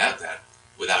like without that,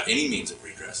 without any means of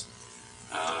redress?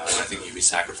 I think you'd be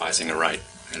sacrificing a right,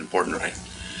 an important right.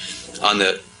 On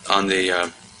the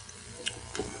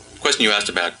question you asked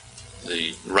about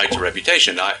the right to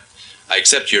reputation, I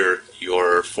accept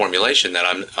your formulation that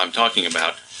I'm talking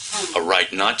about a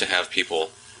right not to have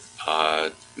people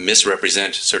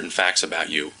misrepresent certain facts about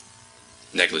you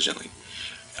negligently.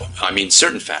 I mean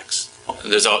certain facts.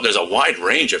 There's a wide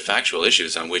range of factual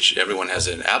issues on which everyone has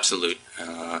an absolute,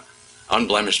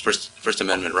 unblemished First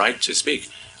Amendment right to speak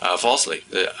falsely.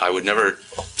 I would never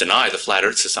deny the Flat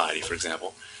Earth Society, for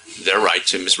example, their right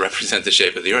to misrepresent the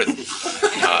shape of the Earth.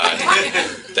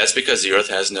 That's because the Earth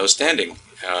has no standing.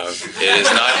 It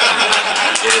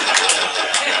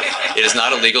is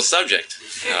not a legal subject.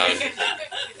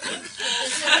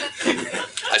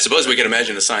 I suppose we could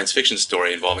imagine a science fiction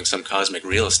story involving some cosmic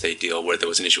real estate deal where there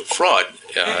was an issue of fraud.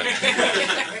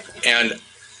 And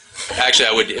actually,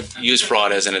 I would use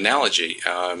fraud as an analogy.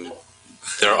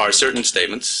 There are certain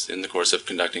statements in the course of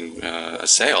conducting a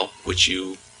sale which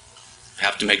you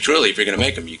have to make truly if you're going to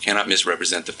make them. You cannot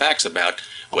misrepresent the facts about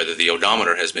whether the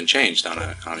odometer has been changed on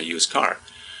a used car.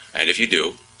 And if you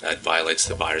do, that violates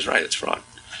the buyer's right. It's fraud.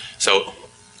 So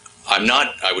I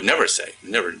would never say,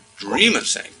 never dream of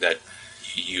saying that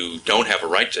you don't have a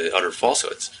right to utter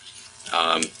falsehoods.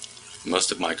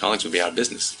 Most of my colleagues would be out of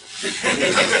business if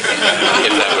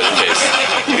that were the case.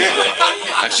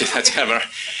 Actually, that's kind of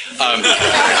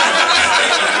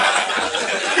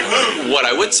what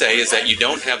I would say is that you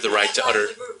don't have the right to utter.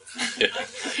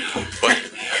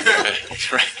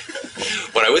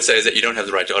 What I would say is that you don't have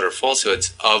the right to utter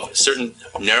falsehoods of certain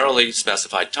narrowly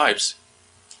specified types,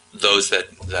 those that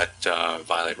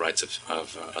violate rights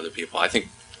of other people. I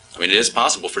mean, it is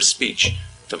possible for speech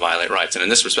to violate rights. And in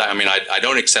this respect, I mean, I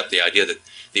don't accept the idea that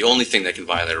the only thing that can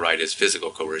violate a right is physical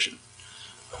coercion.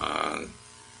 I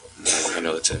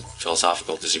know that's a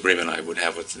philosophical disagreement I would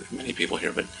have with many people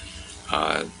here, but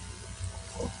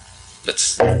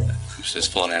that's as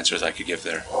full an answer as I could give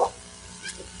there. Would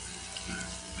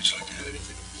you like to add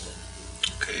anything?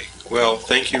 Okay. Well,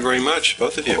 thank you very much,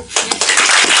 both of you.